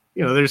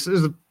 there's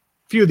a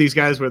few of these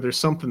guys where there's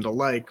something to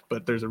like,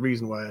 but there's a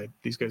reason why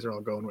these guys are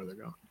all going where they're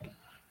going.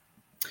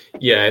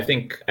 Yeah, I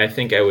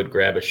think I would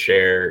grab a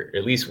share,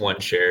 at least one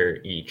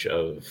share each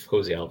of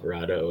Jose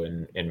Alvarado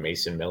and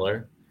Mason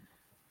Miller.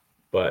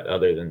 But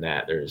other than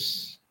that,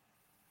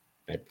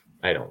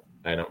 I don't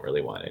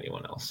really want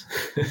anyone else.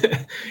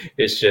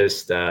 It's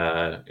just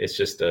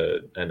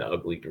an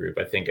ugly group.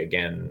 I think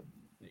again,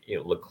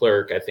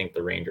 Leclerc. I think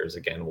the Rangers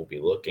again will be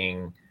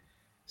looking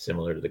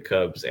similar to the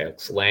Cubs.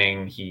 Alex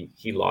Lang,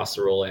 he lost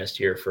the role last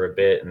year for a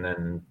bit and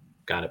then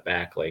got it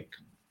back like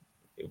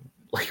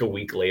a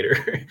week later.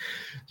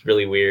 It's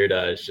really weird.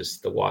 It's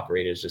just the walk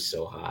rate is just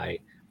so high.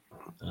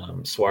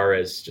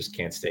 Suarez just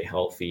can't stay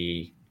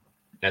healthy.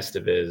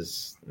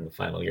 Estevez in the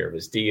final year of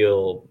his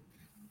deal,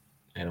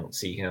 I don't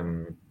see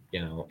him,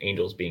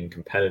 Angels being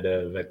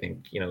competitive. I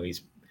think,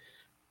 he's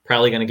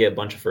probably going to get a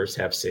bunch of first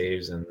half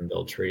saves and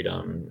they'll trade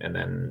him. And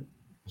then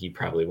he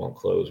probably won't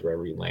close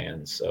wherever he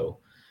lands. So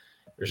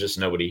there's just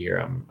nobody here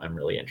I'm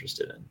really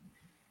interested in.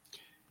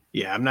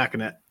 Yeah, I'm not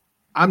gonna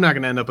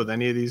end up with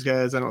any of these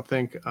guys. I don't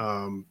think.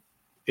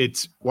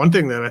 It's one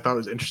thing that I thought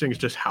was interesting is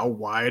just how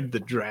wide the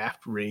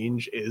draft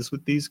range is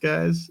with these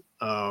guys.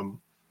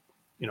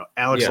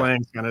 Alex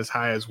Lang's gone as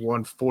high as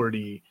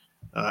 140.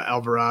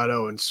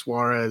 Alvarado and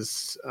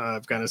Suarez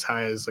have gone as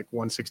high as like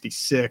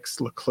 166.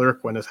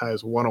 Leclerc went as high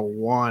as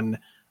 101.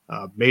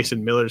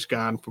 Mason Miller's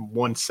gone from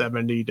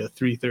 170 to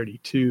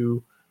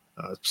 332.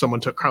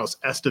 Someone took Carlos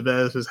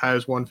Estevez as high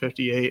as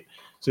 158.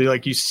 So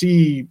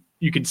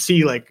you can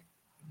see like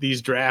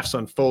these drafts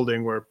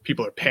unfolding where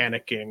people are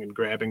panicking and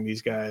grabbing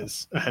these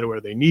guys ahead of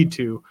where they need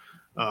to.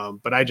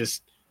 But I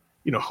just,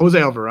 Jose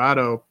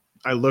Alvarado,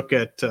 I look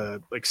at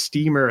like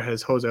Steamer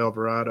has Jose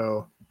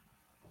Alvarado.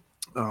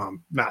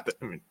 Not that,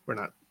 we're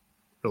not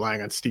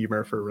relying on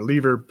Steamer for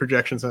reliever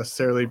projections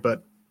necessarily,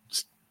 but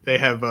they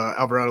have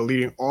Alvarado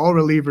leading all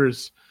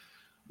relievers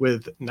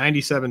with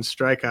 97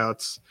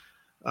 strikeouts.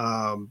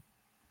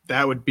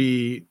 That would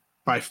be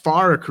by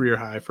far a career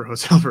high for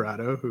Jose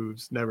Alvarado,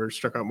 who's never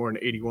struck out more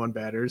than 81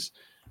 batters,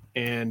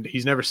 and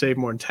he's never saved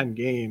more than 10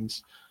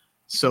 games.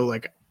 So,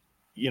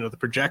 the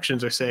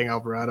projections are saying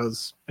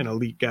Alvarado's an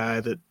elite guy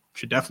that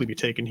should definitely be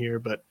taken here,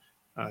 but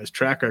his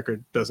track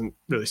record doesn't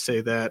really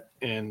say that.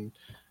 And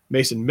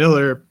Mason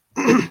Miller,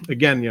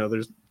 again,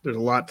 there's a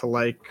lot to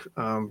like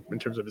in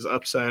terms of his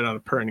upside on a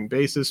per inning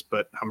basis,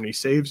 but how many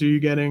saves are you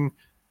getting?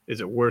 Is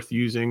it worth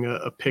using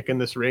a pick in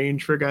this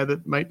range for a guy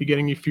that might be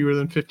getting you fewer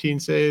than 15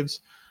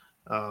 saves?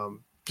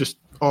 Just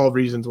all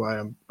reasons why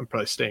I'm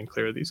probably staying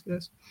clear of these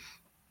guys.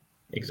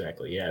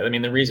 Exactly. Yeah.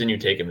 The reason you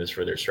take them is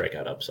for their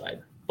strikeout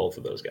upside, both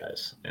of those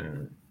guys.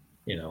 And,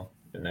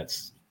 and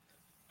that's,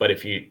 but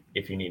if you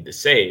need the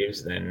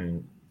saves,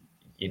 then,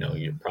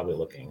 you're probably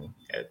looking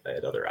at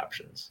other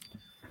options.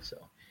 So,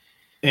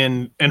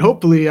 and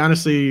hopefully,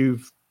 honestly,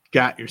 you've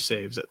got your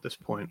saves at this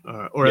point,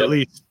 or at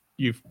least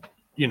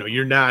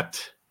you're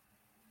not,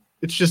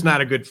 it's just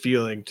not a good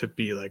feeling to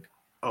be like,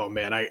 oh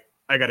man, I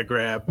got to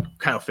grab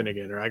Kyle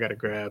Finnegan or I got to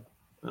grab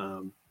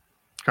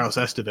Carlos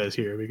Estevez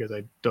here because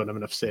I don't have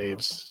enough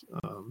saves.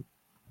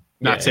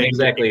 Not saying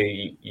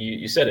exactly.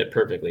 You said it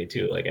perfectly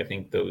too. Like I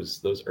think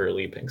those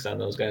early picks on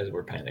those guys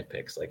were panic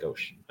picks. Like, oh,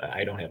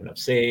 I don't have enough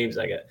saves.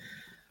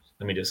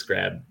 Let me just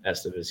grab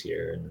Estevez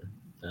here and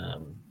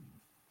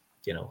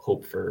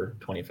hope for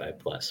 25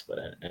 plus. But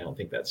I don't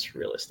think that's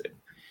realistic.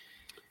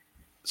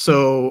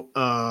 So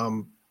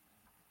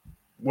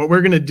what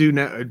we're gonna do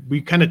now, we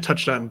kind of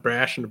touched on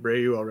Brash and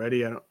Abreu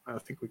already. I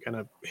think we kind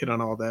of hit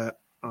on all that.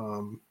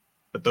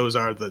 But those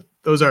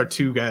are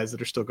two guys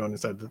that are still going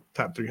inside the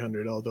top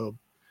 300. Although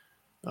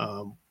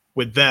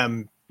with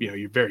them,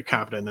 you're very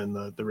confident in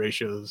the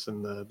ratios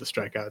and the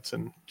strikeouts,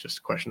 and just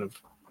a question of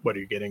what are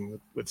you getting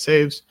with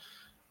saves.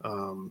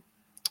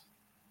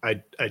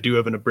 I do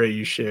have an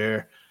Abreu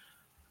share.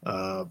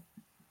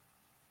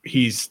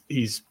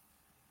 He's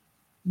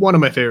one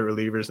of my favorite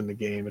relievers in the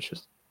game. It's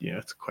just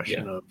it's a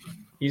question of.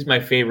 He's my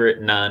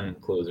favorite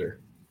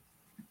non-closer.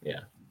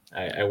 Yeah,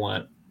 I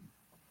want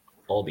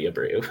all the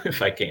Abreu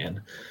if I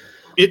can.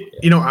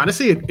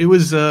 Honestly, it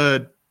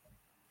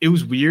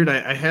was weird.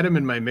 I had him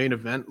in my main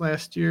event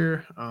last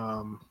year,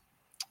 and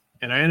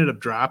I ended up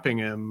dropping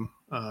him.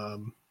 I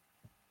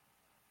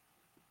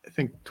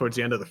think towards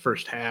the end of the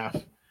first half,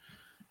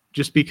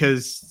 just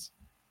because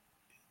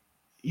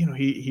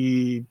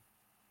he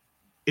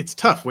it's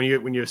tough when you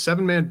have a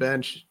 7-man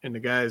bench and the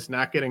guy's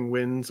not getting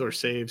wins or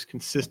saves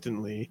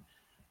consistently.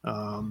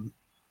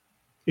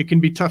 It can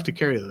be tough to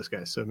carry those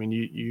guys. So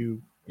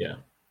you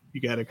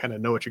got to kind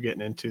of know what you're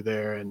getting into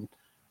there, and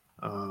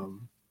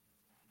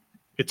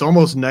it's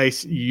almost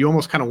nice. You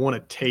almost kind of want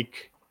to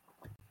take.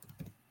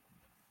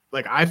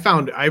 Like I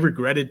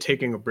regretted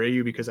taking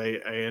Abreu because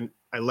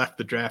I left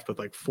the draft with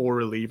like 4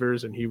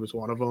 relievers and he was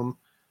one of them.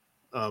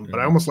 But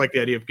I almost like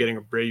the idea of getting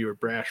Abreu or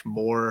Brash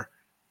more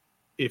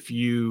if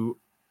you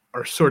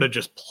are sort of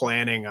just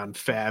planning on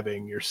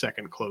fabbing your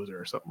second closer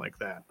or something like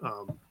that.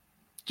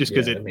 Just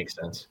because it makes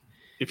sense.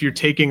 If you're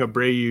taking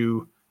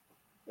Abreu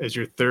as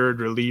your third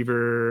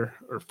reliever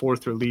or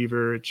fourth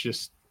reliever, it's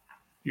just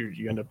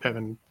you end up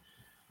having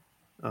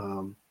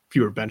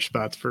fewer bench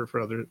spots for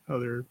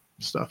other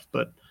stuff.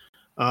 But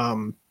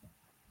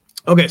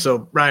okay,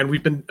 so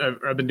Ryan,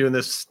 I've been doing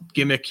this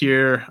gimmick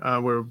here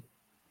where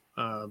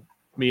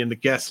me and the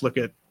guests look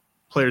at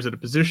players at a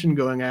position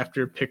going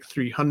after pick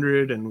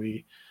 300, and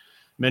we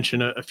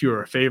mention a few of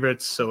our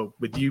favorites. So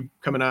with you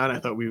coming on, I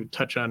thought we would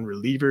touch on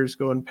relievers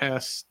going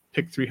past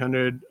pick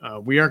 300.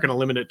 We aren't going to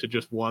limit it to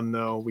just one,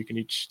 though. We can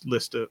each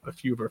list a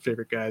few of our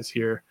favorite guys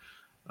here.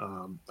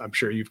 I'm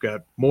sure you've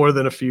got more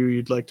than a few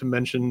you'd like to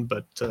mention,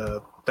 but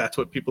that's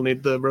what people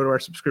need the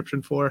RotoWire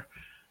subscription for.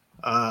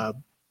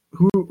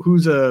 Who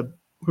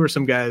are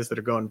some guys that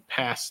are going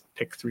past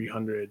pick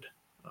 300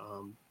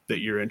 that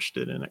you're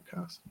interested in at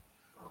cost?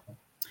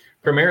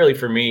 Primarily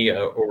for me,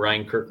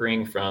 Orion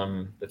Kerkering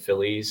from the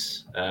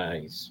Phillies.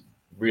 He's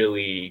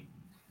really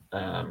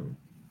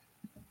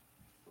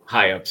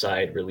high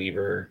upside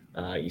reliever.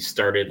 He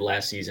started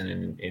last season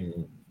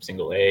in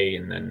single A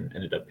and then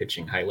ended up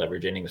pitching high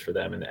leverage innings for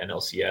them in the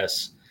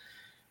NLCS.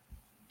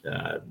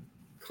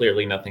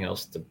 Clearly nothing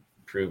else to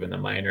prove in the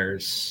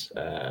minors.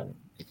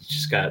 He's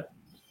just got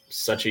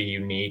such a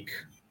unique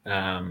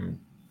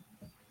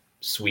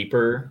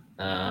sweeper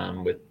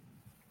with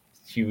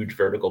huge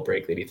vertical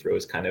break that he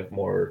throws kind of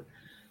more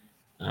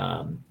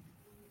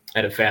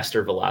at a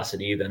faster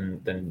velocity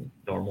than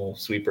normal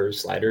sweepers,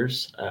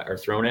 sliders are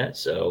thrown at.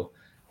 So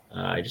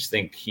I just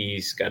think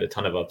he's got a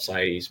ton of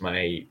upside. He's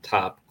my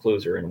top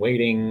closer in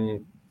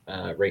waiting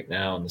right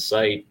now on the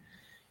site.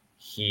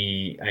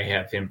 I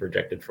have him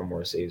projected for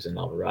more saves than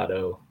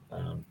Alvarado.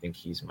 I think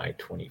he's my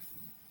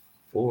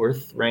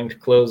 24th ranked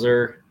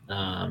closer.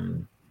 I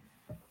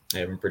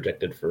have him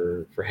projected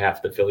for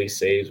half the Phillies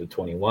saves with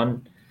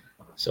 21.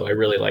 So I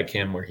really like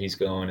him where he's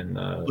going in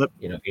the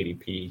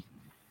ADP.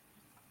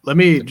 Let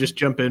me just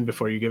jump in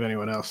before you give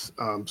anyone else.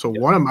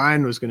 One of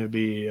mine was going to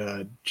be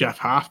Jeff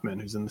Hoffman,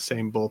 who's in the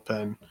same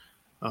bullpen.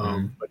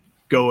 But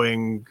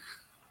going,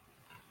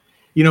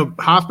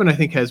 Hoffman I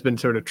think has been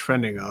sort of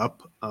trending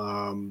up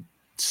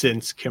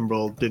since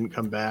Kimbrel didn't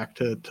come back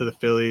to the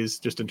Phillies,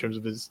 just in terms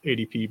of his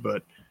ADP,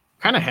 but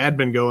kind of had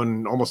been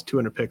going almost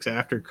 200 picks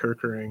after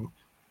Kerkering.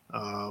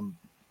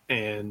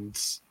 And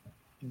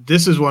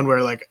this is one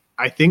where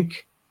I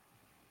think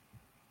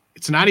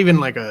it's not even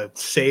like a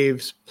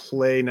saves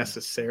play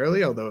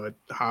necessarily, although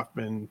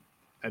Hoffman,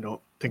 I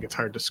don't think it's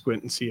hard to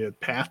squint and see a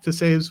path to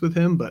saves with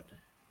him, but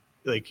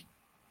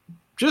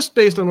just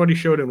based on what he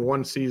showed in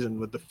one season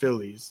with the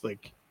Phillies,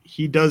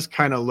 he does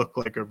kind of look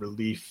like a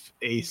relief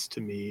ace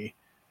to me,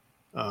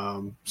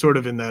 sort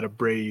of in that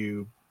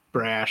Abreu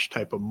Brash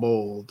type of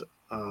mold.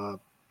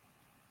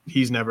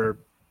 He's never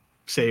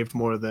saved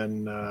more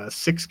than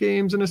 6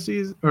 games in a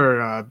season,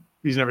 or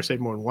he's never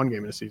saved more than 1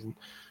 game in a season.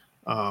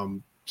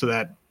 So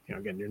that,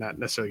 again, you're not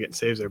necessarily getting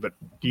saves there, but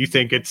do you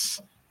think it's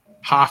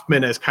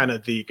Hoffman as kind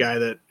of the guy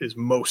that is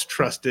most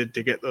trusted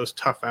to get those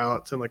tough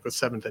outs in the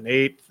 7th and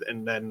 8th,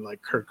 and then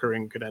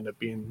Kerkering could end up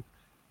being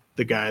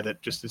the guy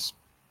that just is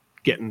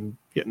getting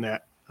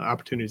that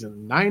opportunities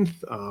in the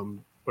 9th?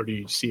 Or do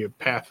you see a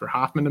path for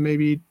Hoffman to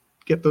maybe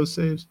get those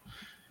saves?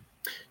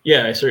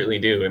 Yeah, I certainly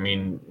do. I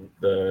mean,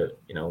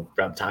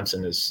 Rob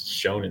Thompson has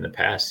shown in the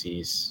past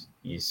he's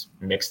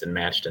mixed and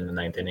matched in the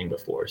 9th inning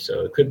before,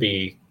 so it could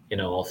be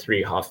all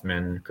 3: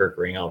 Hoffman,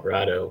 Kerkering,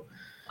 Alvarado,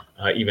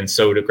 even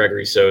Soto,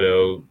 Gregory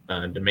Soto,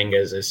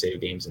 Dominguez has saved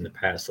games in the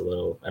past.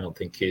 Although I don't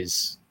think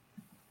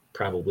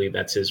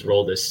that's his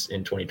role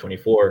in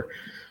 2024.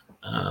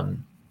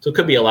 So it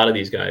could be a lot of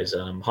these guys.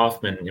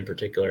 Hoffman in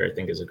particular, I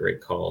think, is a great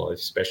call,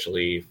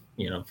 especially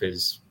if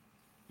his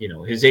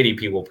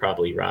ADP will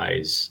probably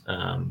rise,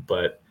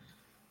 but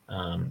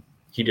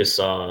he just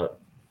saw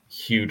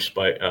huge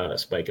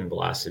spike in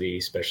velocity,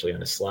 especially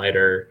on a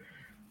slider.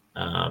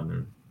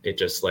 It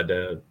just led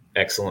to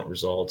excellent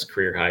results,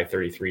 career high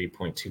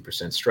 33.2%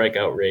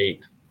 strikeout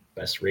rate,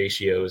 best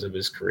ratios of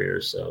his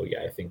career. So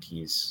yeah, I think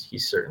he's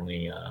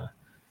certainly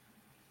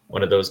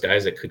one of those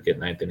guys that could get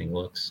 9th inning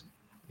looks.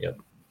 Yep,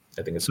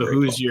 I think it's so.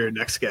 Who's your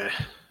next guy?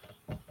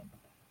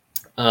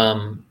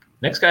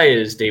 Next guy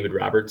is David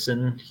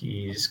Robertson.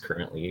 He's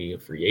currently a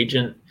free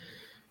agent.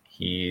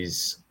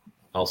 He's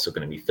also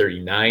going to be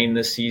 39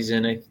 this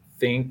season, I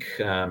think,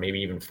 maybe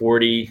even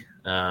 40.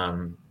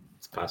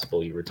 It's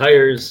possible he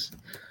retires,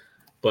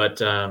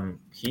 but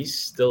he's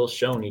still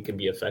shown he can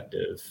be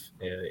effective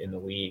in the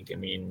league. I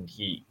mean,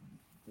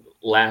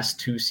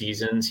 last 2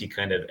 seasons, he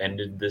kind of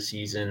ended the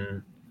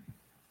season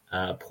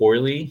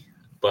poorly,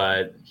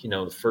 but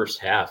the first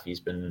half he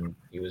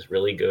was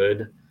really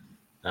good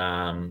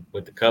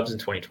with the Cubs in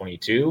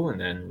 2022, and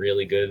then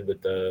really good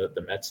with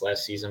the Mets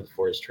last season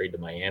before his trade to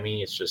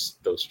Miami. It's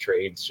just those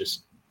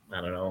trades I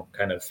don't know,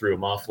 kind of threw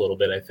him off a little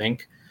bit, I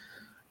think.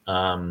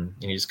 And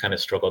he just kind of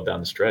struggled down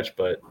the stretch,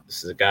 but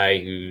this is a guy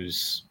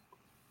who's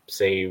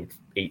saved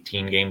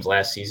 18 games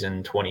last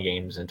season, 20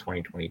 games in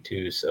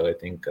 2022. So I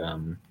think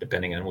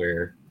depending on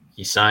where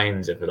he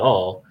signs, if at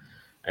all,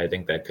 I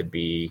think that could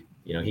be,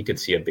 he could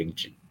see a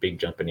big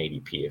jump in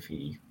ADP if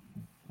he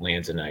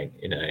lands in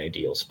an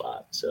ideal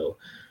spot. So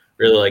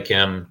really like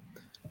him.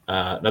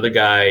 Another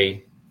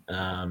guy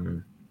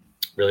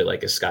really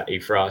like is Scott A.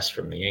 Frost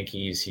from the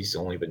Yankees. He's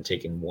only been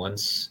taken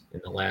once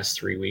in the last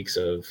 3 weeks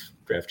of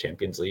Draft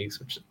Champions Leagues,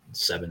 which is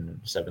seven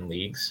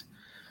leagues.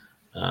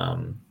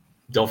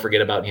 Don't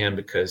forget about him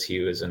because he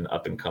was an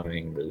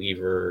up-and-coming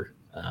reliever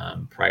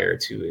prior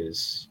to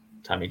his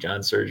Tommy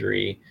John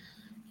surgery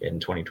in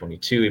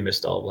 2022. He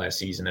missed all of last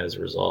season as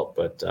a result,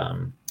 but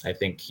I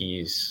think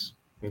he's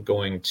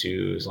going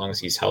to, as long as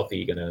he's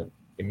healthy, going to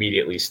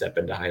immediately step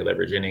into high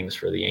leverage innings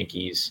for the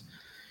Yankees.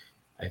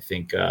 I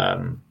think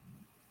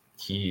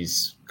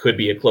he's could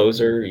be a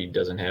closer. He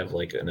doesn't have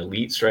like an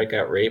elite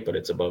strikeout rate, but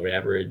it's above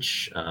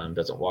average.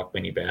 Doesn't walk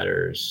many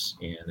batters,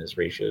 and his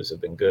ratios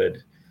have been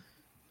good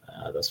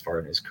thus far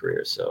in his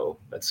career. So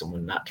that's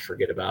someone not to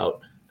forget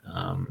about.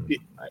 I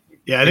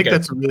think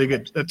that's a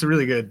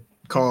really good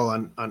call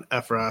on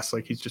Efros.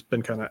 Like, he's just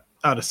been kind of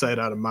out of sight,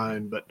 out of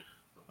mind. But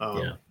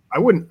I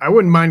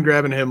wouldn't mind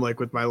grabbing him like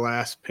with my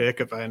last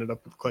pick if I ended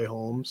up with Clay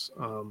Holmes.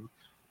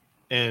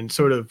 And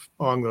sort of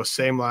along those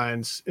same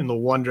lines, in the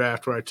one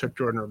draft where I took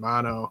Jordan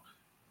Romano,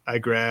 I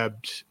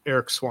grabbed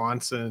Eric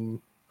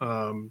Swanson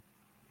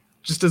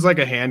just as like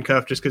a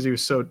handcuff, just because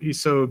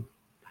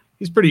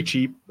he's pretty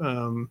cheap.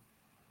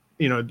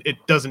 It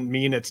doesn't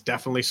mean it's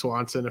definitely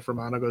Swanson if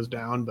Romano goes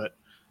down, but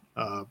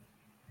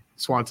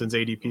Swanson's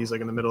ADP is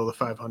like in the middle of the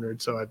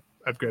 500, so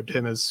I've grabbed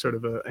him as sort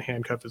of a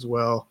handcuff as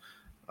well.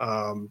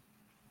 I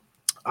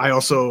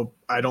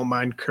don't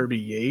mind Kirby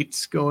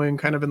Yates going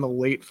kind of in the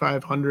late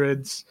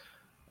 500s.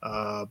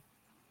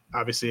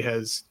 Obviously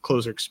has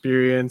closer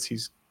experience.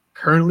 He's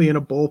currently in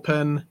a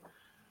bullpen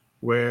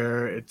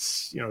where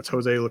it's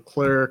Jose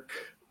Leclerc,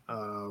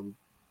 and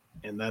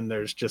then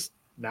there's just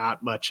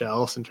not much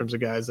else in terms of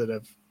guys that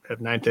have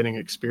ninth inning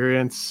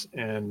experience.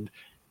 And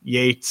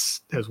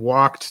Yates has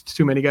walked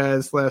too many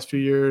guys the last few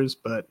years,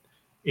 but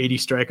 80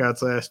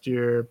 strikeouts last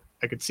year.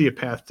 I could see a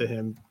path to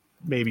him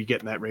maybe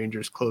getting that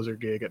Rangers closer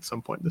gig at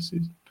some point this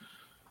season.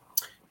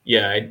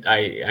 Yeah,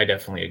 I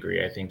definitely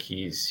agree. I think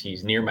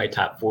he's near my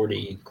top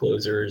 40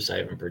 closers. I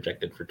have him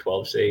projected for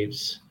 12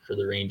 saves for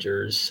the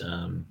Rangers.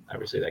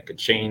 Obviously, that could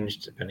change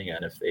depending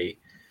on if they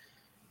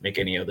make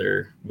any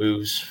other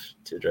moves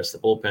to address the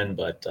bullpen.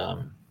 But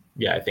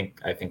I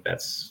think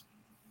that's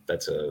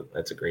a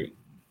great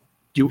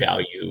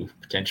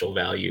potential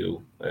value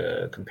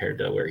compared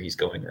to where he's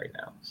going right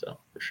now. So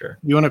for sure.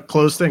 You want to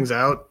close things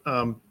out,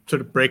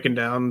 sort of breaking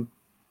down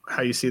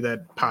how you see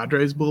that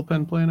Padres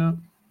bullpen playing out?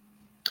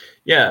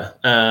 Yeah.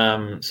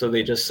 So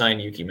they just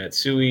signed Yuki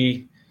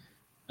Matsui.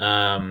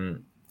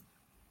 ADP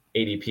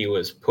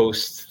was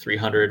post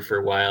 300 for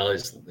a while.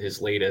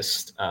 His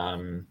latest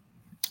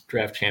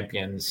draft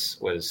champions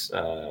was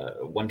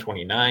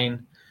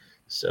 129.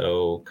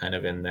 So kind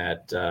of in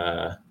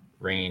that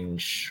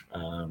range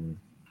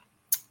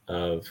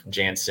of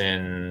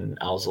Jansen,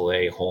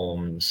 Alzolay,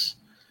 Holmes.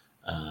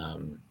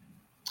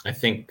 I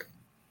think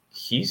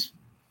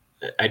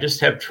I just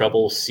have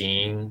trouble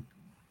seeing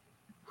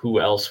who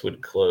else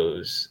would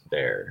close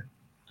there.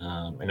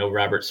 I know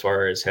Robert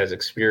Suarez has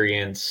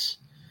experience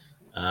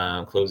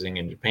closing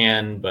in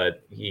Japan,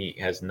 but he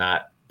has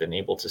not been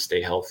able to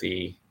stay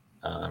healthy.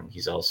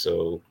 He's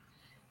also,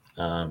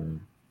 I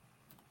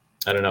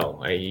don't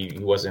know, he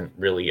wasn't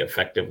really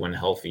effective when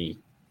healthy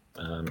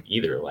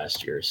either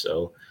last year.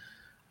 So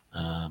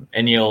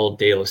Eniel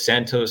De Los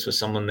Santos was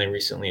someone they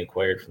recently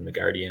acquired from the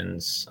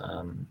Guardians.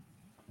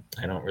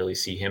 I don't really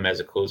see him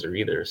as a closer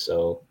either.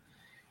 So,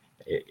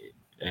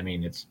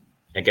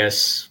 I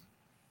guess,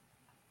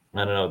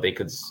 I don't know, they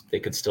could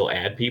still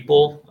add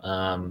people,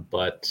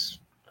 but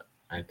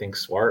I think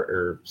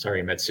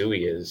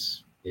Matsui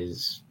is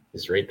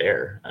right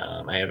there.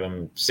 I have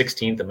him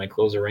 16th in my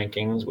closer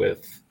rankings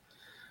with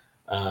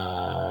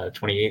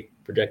 28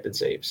 projected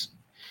saves.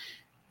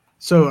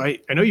 So I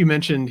know you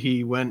mentioned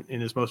he went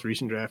in his most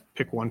recent draft,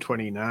 pick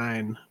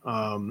 129.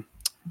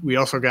 We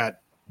also got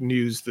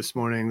news this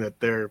morning that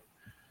they're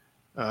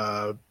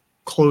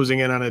closing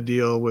in on a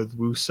deal with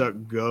Woo-Suk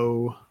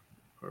Go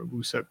or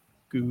Woo-Suk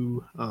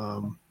Gu,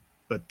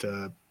 but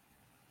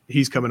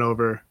he's coming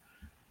over.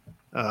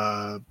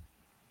 And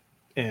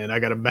I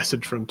got a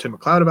message from Tim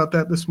McLeod about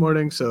that this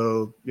morning.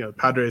 So,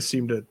 Padres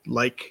seem to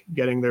like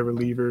getting their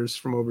relievers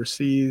from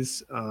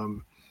overseas.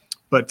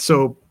 But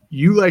so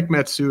you like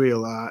Matsui a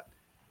lot.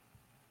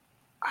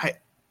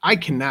 I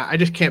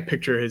just can't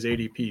picture his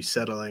ADP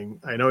settling.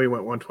 I know he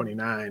went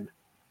 129.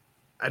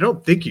 I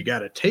don't think you got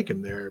to take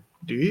him there,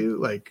 do you?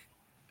 Like,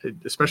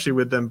 especially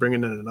with them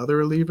bringing in another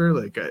reliever,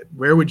 like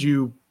where would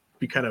you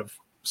be kind of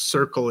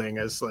circling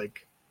as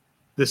like,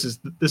 this is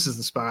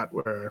the spot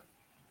where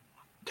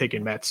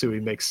taking Matsui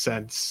makes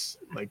sense,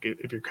 like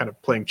if you're kind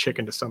of playing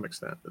chicken to some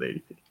extent with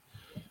ADP?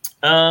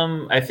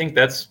 I think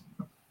that's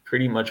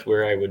pretty much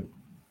where I would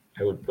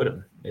put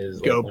him, is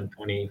like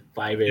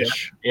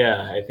 125-ish.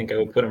 Yeah, I think I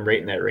would put him right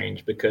in that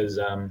range because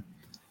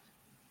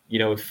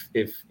if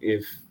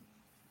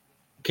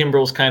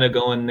Kimbrel's kind of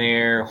going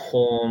there,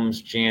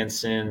 Holmes,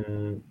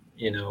 Jansen,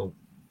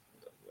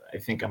 I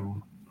think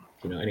I'm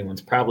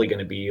anyone's probably going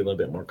to be a little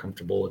bit more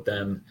comfortable with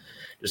them,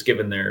 just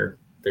given their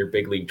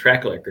big league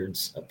track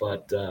records.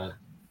 But I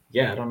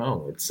don't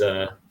know. It's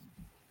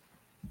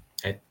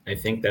I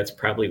think that's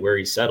probably where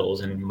he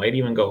settles, and might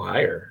even go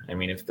higher. I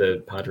mean, if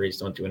the Padres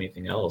don't do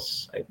anything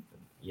else,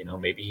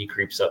 maybe he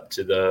creeps up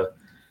to the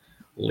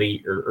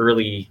late or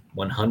early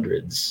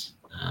 100s,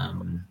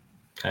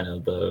 kind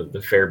of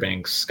the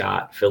Fairbanks,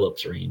 Scott,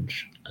 Phillips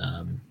range.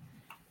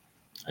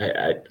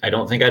 I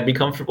don't think I'd be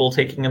comfortable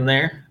taking him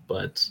there,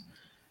 but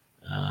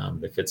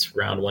if it's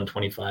around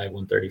 125,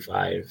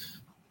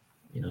 135,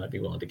 I'd be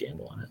willing to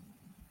gamble on it.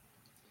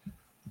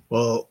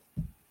 Well,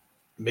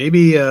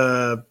 maybe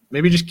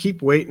just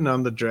keep waiting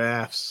on the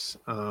drafts.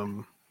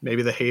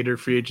 Maybe the Hader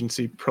free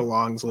agency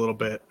prolongs a little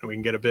bit, and we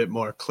can get a bit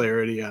more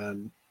clarity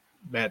on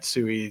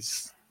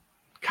Matsui's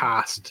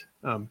cost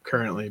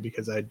currently,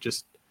 because I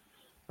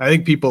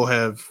think people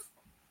have,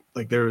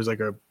 like, there was like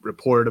a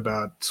report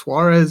about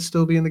Suarez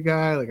still being the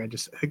guy. Like, I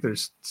think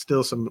there's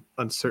still some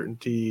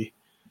uncertainty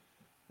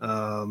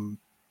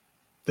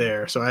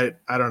there. So I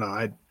don't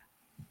know.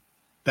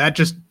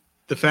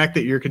 The fact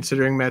that you're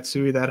considering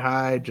Matsui that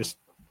high just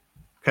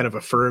kind of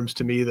affirms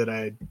to me that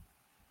I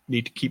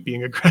need to keep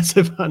being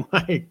aggressive on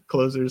my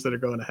closers that are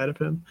going ahead of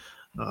him.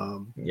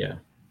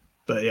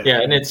 But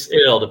and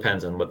it all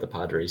depends on what the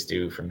Padres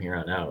do from here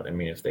on out. I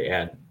mean, if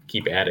they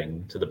keep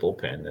adding to the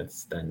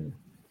bullpen, then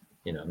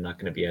I'm not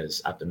going to be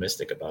as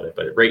optimistic about it.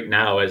 But right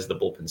now, as the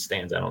bullpen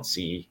stands, I don't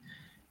see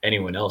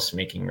anyone else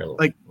making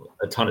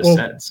a ton of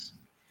sense.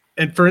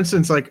 And for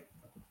instance, like,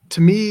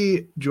 to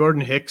me,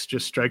 Jordan Hicks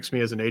just strikes me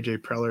as an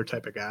AJ Preller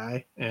type of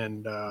guy.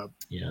 And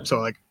so,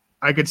 like,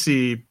 I could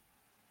see,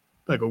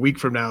 like, a week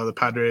from now, the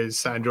Padres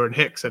sign Jordan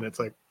Hicks, and it's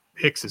like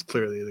Hicks is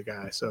clearly the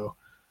guy. So,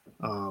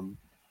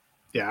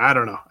 I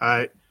don't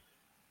know.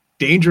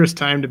 Dangerous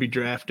time to be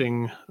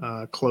drafting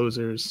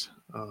closers,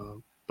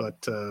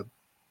 but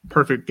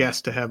perfect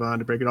guest to have on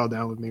to break it all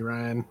down with me,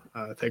 Ryan.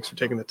 Thanks for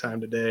taking the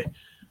time today.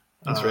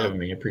 Thanks for having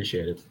me.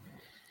 Appreciate it.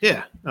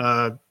 Yeah.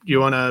 You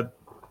want to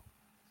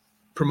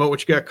promote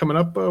what you got coming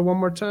up one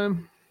more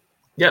time?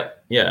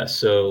 Yep. Yeah.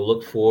 So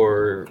look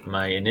for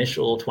my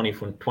initial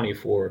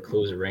 2024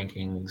 closer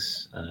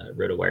rankings,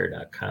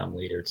 rotowire.com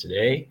later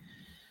today.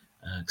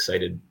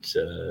 Excited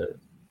to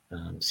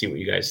see what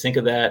you guys think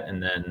of that.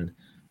 And then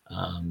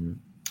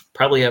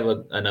probably have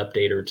an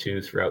update or two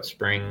throughout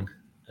spring.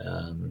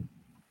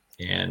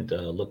 And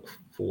look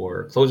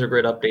for closer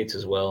grid updates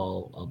as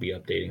well. I'll be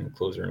updating the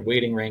closer and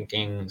waiting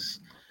rankings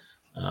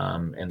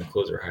and the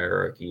closer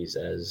hierarchies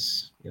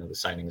as the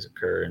signings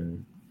occur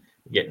and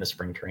get into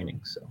spring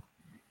training. So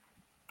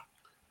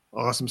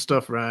awesome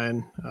stuff,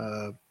 Ryan.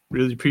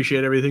 Really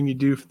appreciate everything you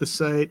do for the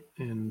site,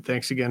 and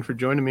thanks again for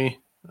joining me.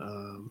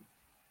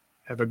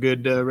 Have a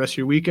good rest of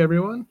your week,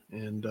 everyone,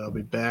 and I'll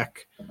be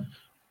back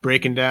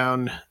breaking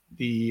down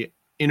the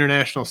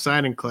international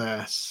signing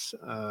class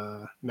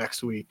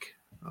next week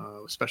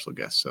with special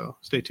guests. So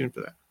stay tuned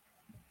for that.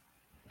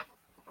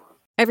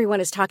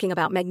 Everyone is talking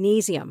about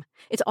magnesium.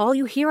 It's all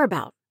you hear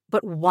about.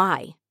 But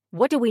why?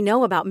 What do we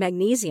know about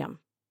magnesium?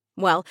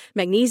 Well,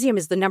 magnesium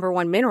is the number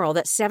one mineral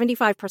that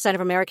 75%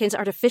 of Americans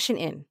are deficient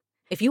in.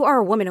 If you are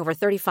a woman over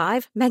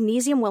 35,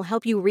 magnesium will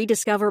help you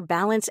rediscover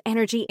balance,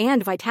 energy,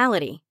 and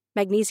vitality.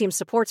 Magnesium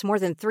supports more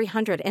than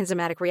 300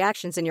 enzymatic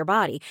reactions in your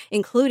body,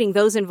 including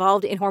those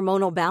involved in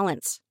hormonal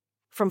balance.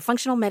 From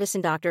functional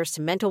medicine doctors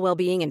to mental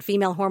well-being and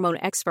female hormone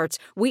experts,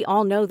 we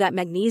all know that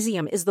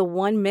magnesium is the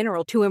one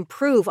mineral to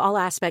improve all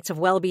aspects of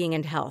well-being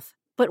and health.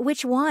 But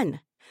which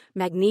one?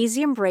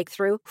 Magnesium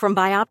Breakthrough from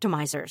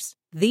Bioptimizers,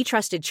 the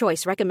trusted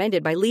choice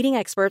recommended by leading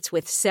experts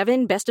with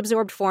 7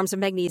 best-absorbed forms of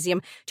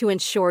magnesium to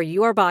ensure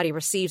your body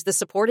receives the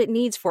support it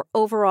needs for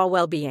overall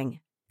well-being.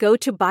 Go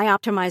to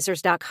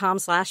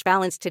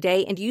bioptimizers.com/balance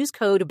today and use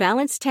code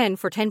BALANCE10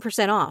 for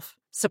 10% off.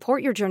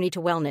 Support your journey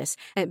to wellness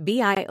at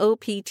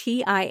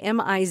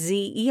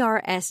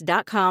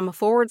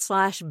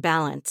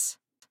bioptimizers.com/balance.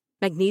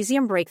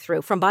 Magnesium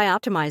Breakthrough from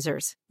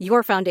Bioptimizers,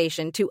 your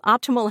foundation to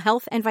optimal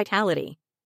health and vitality.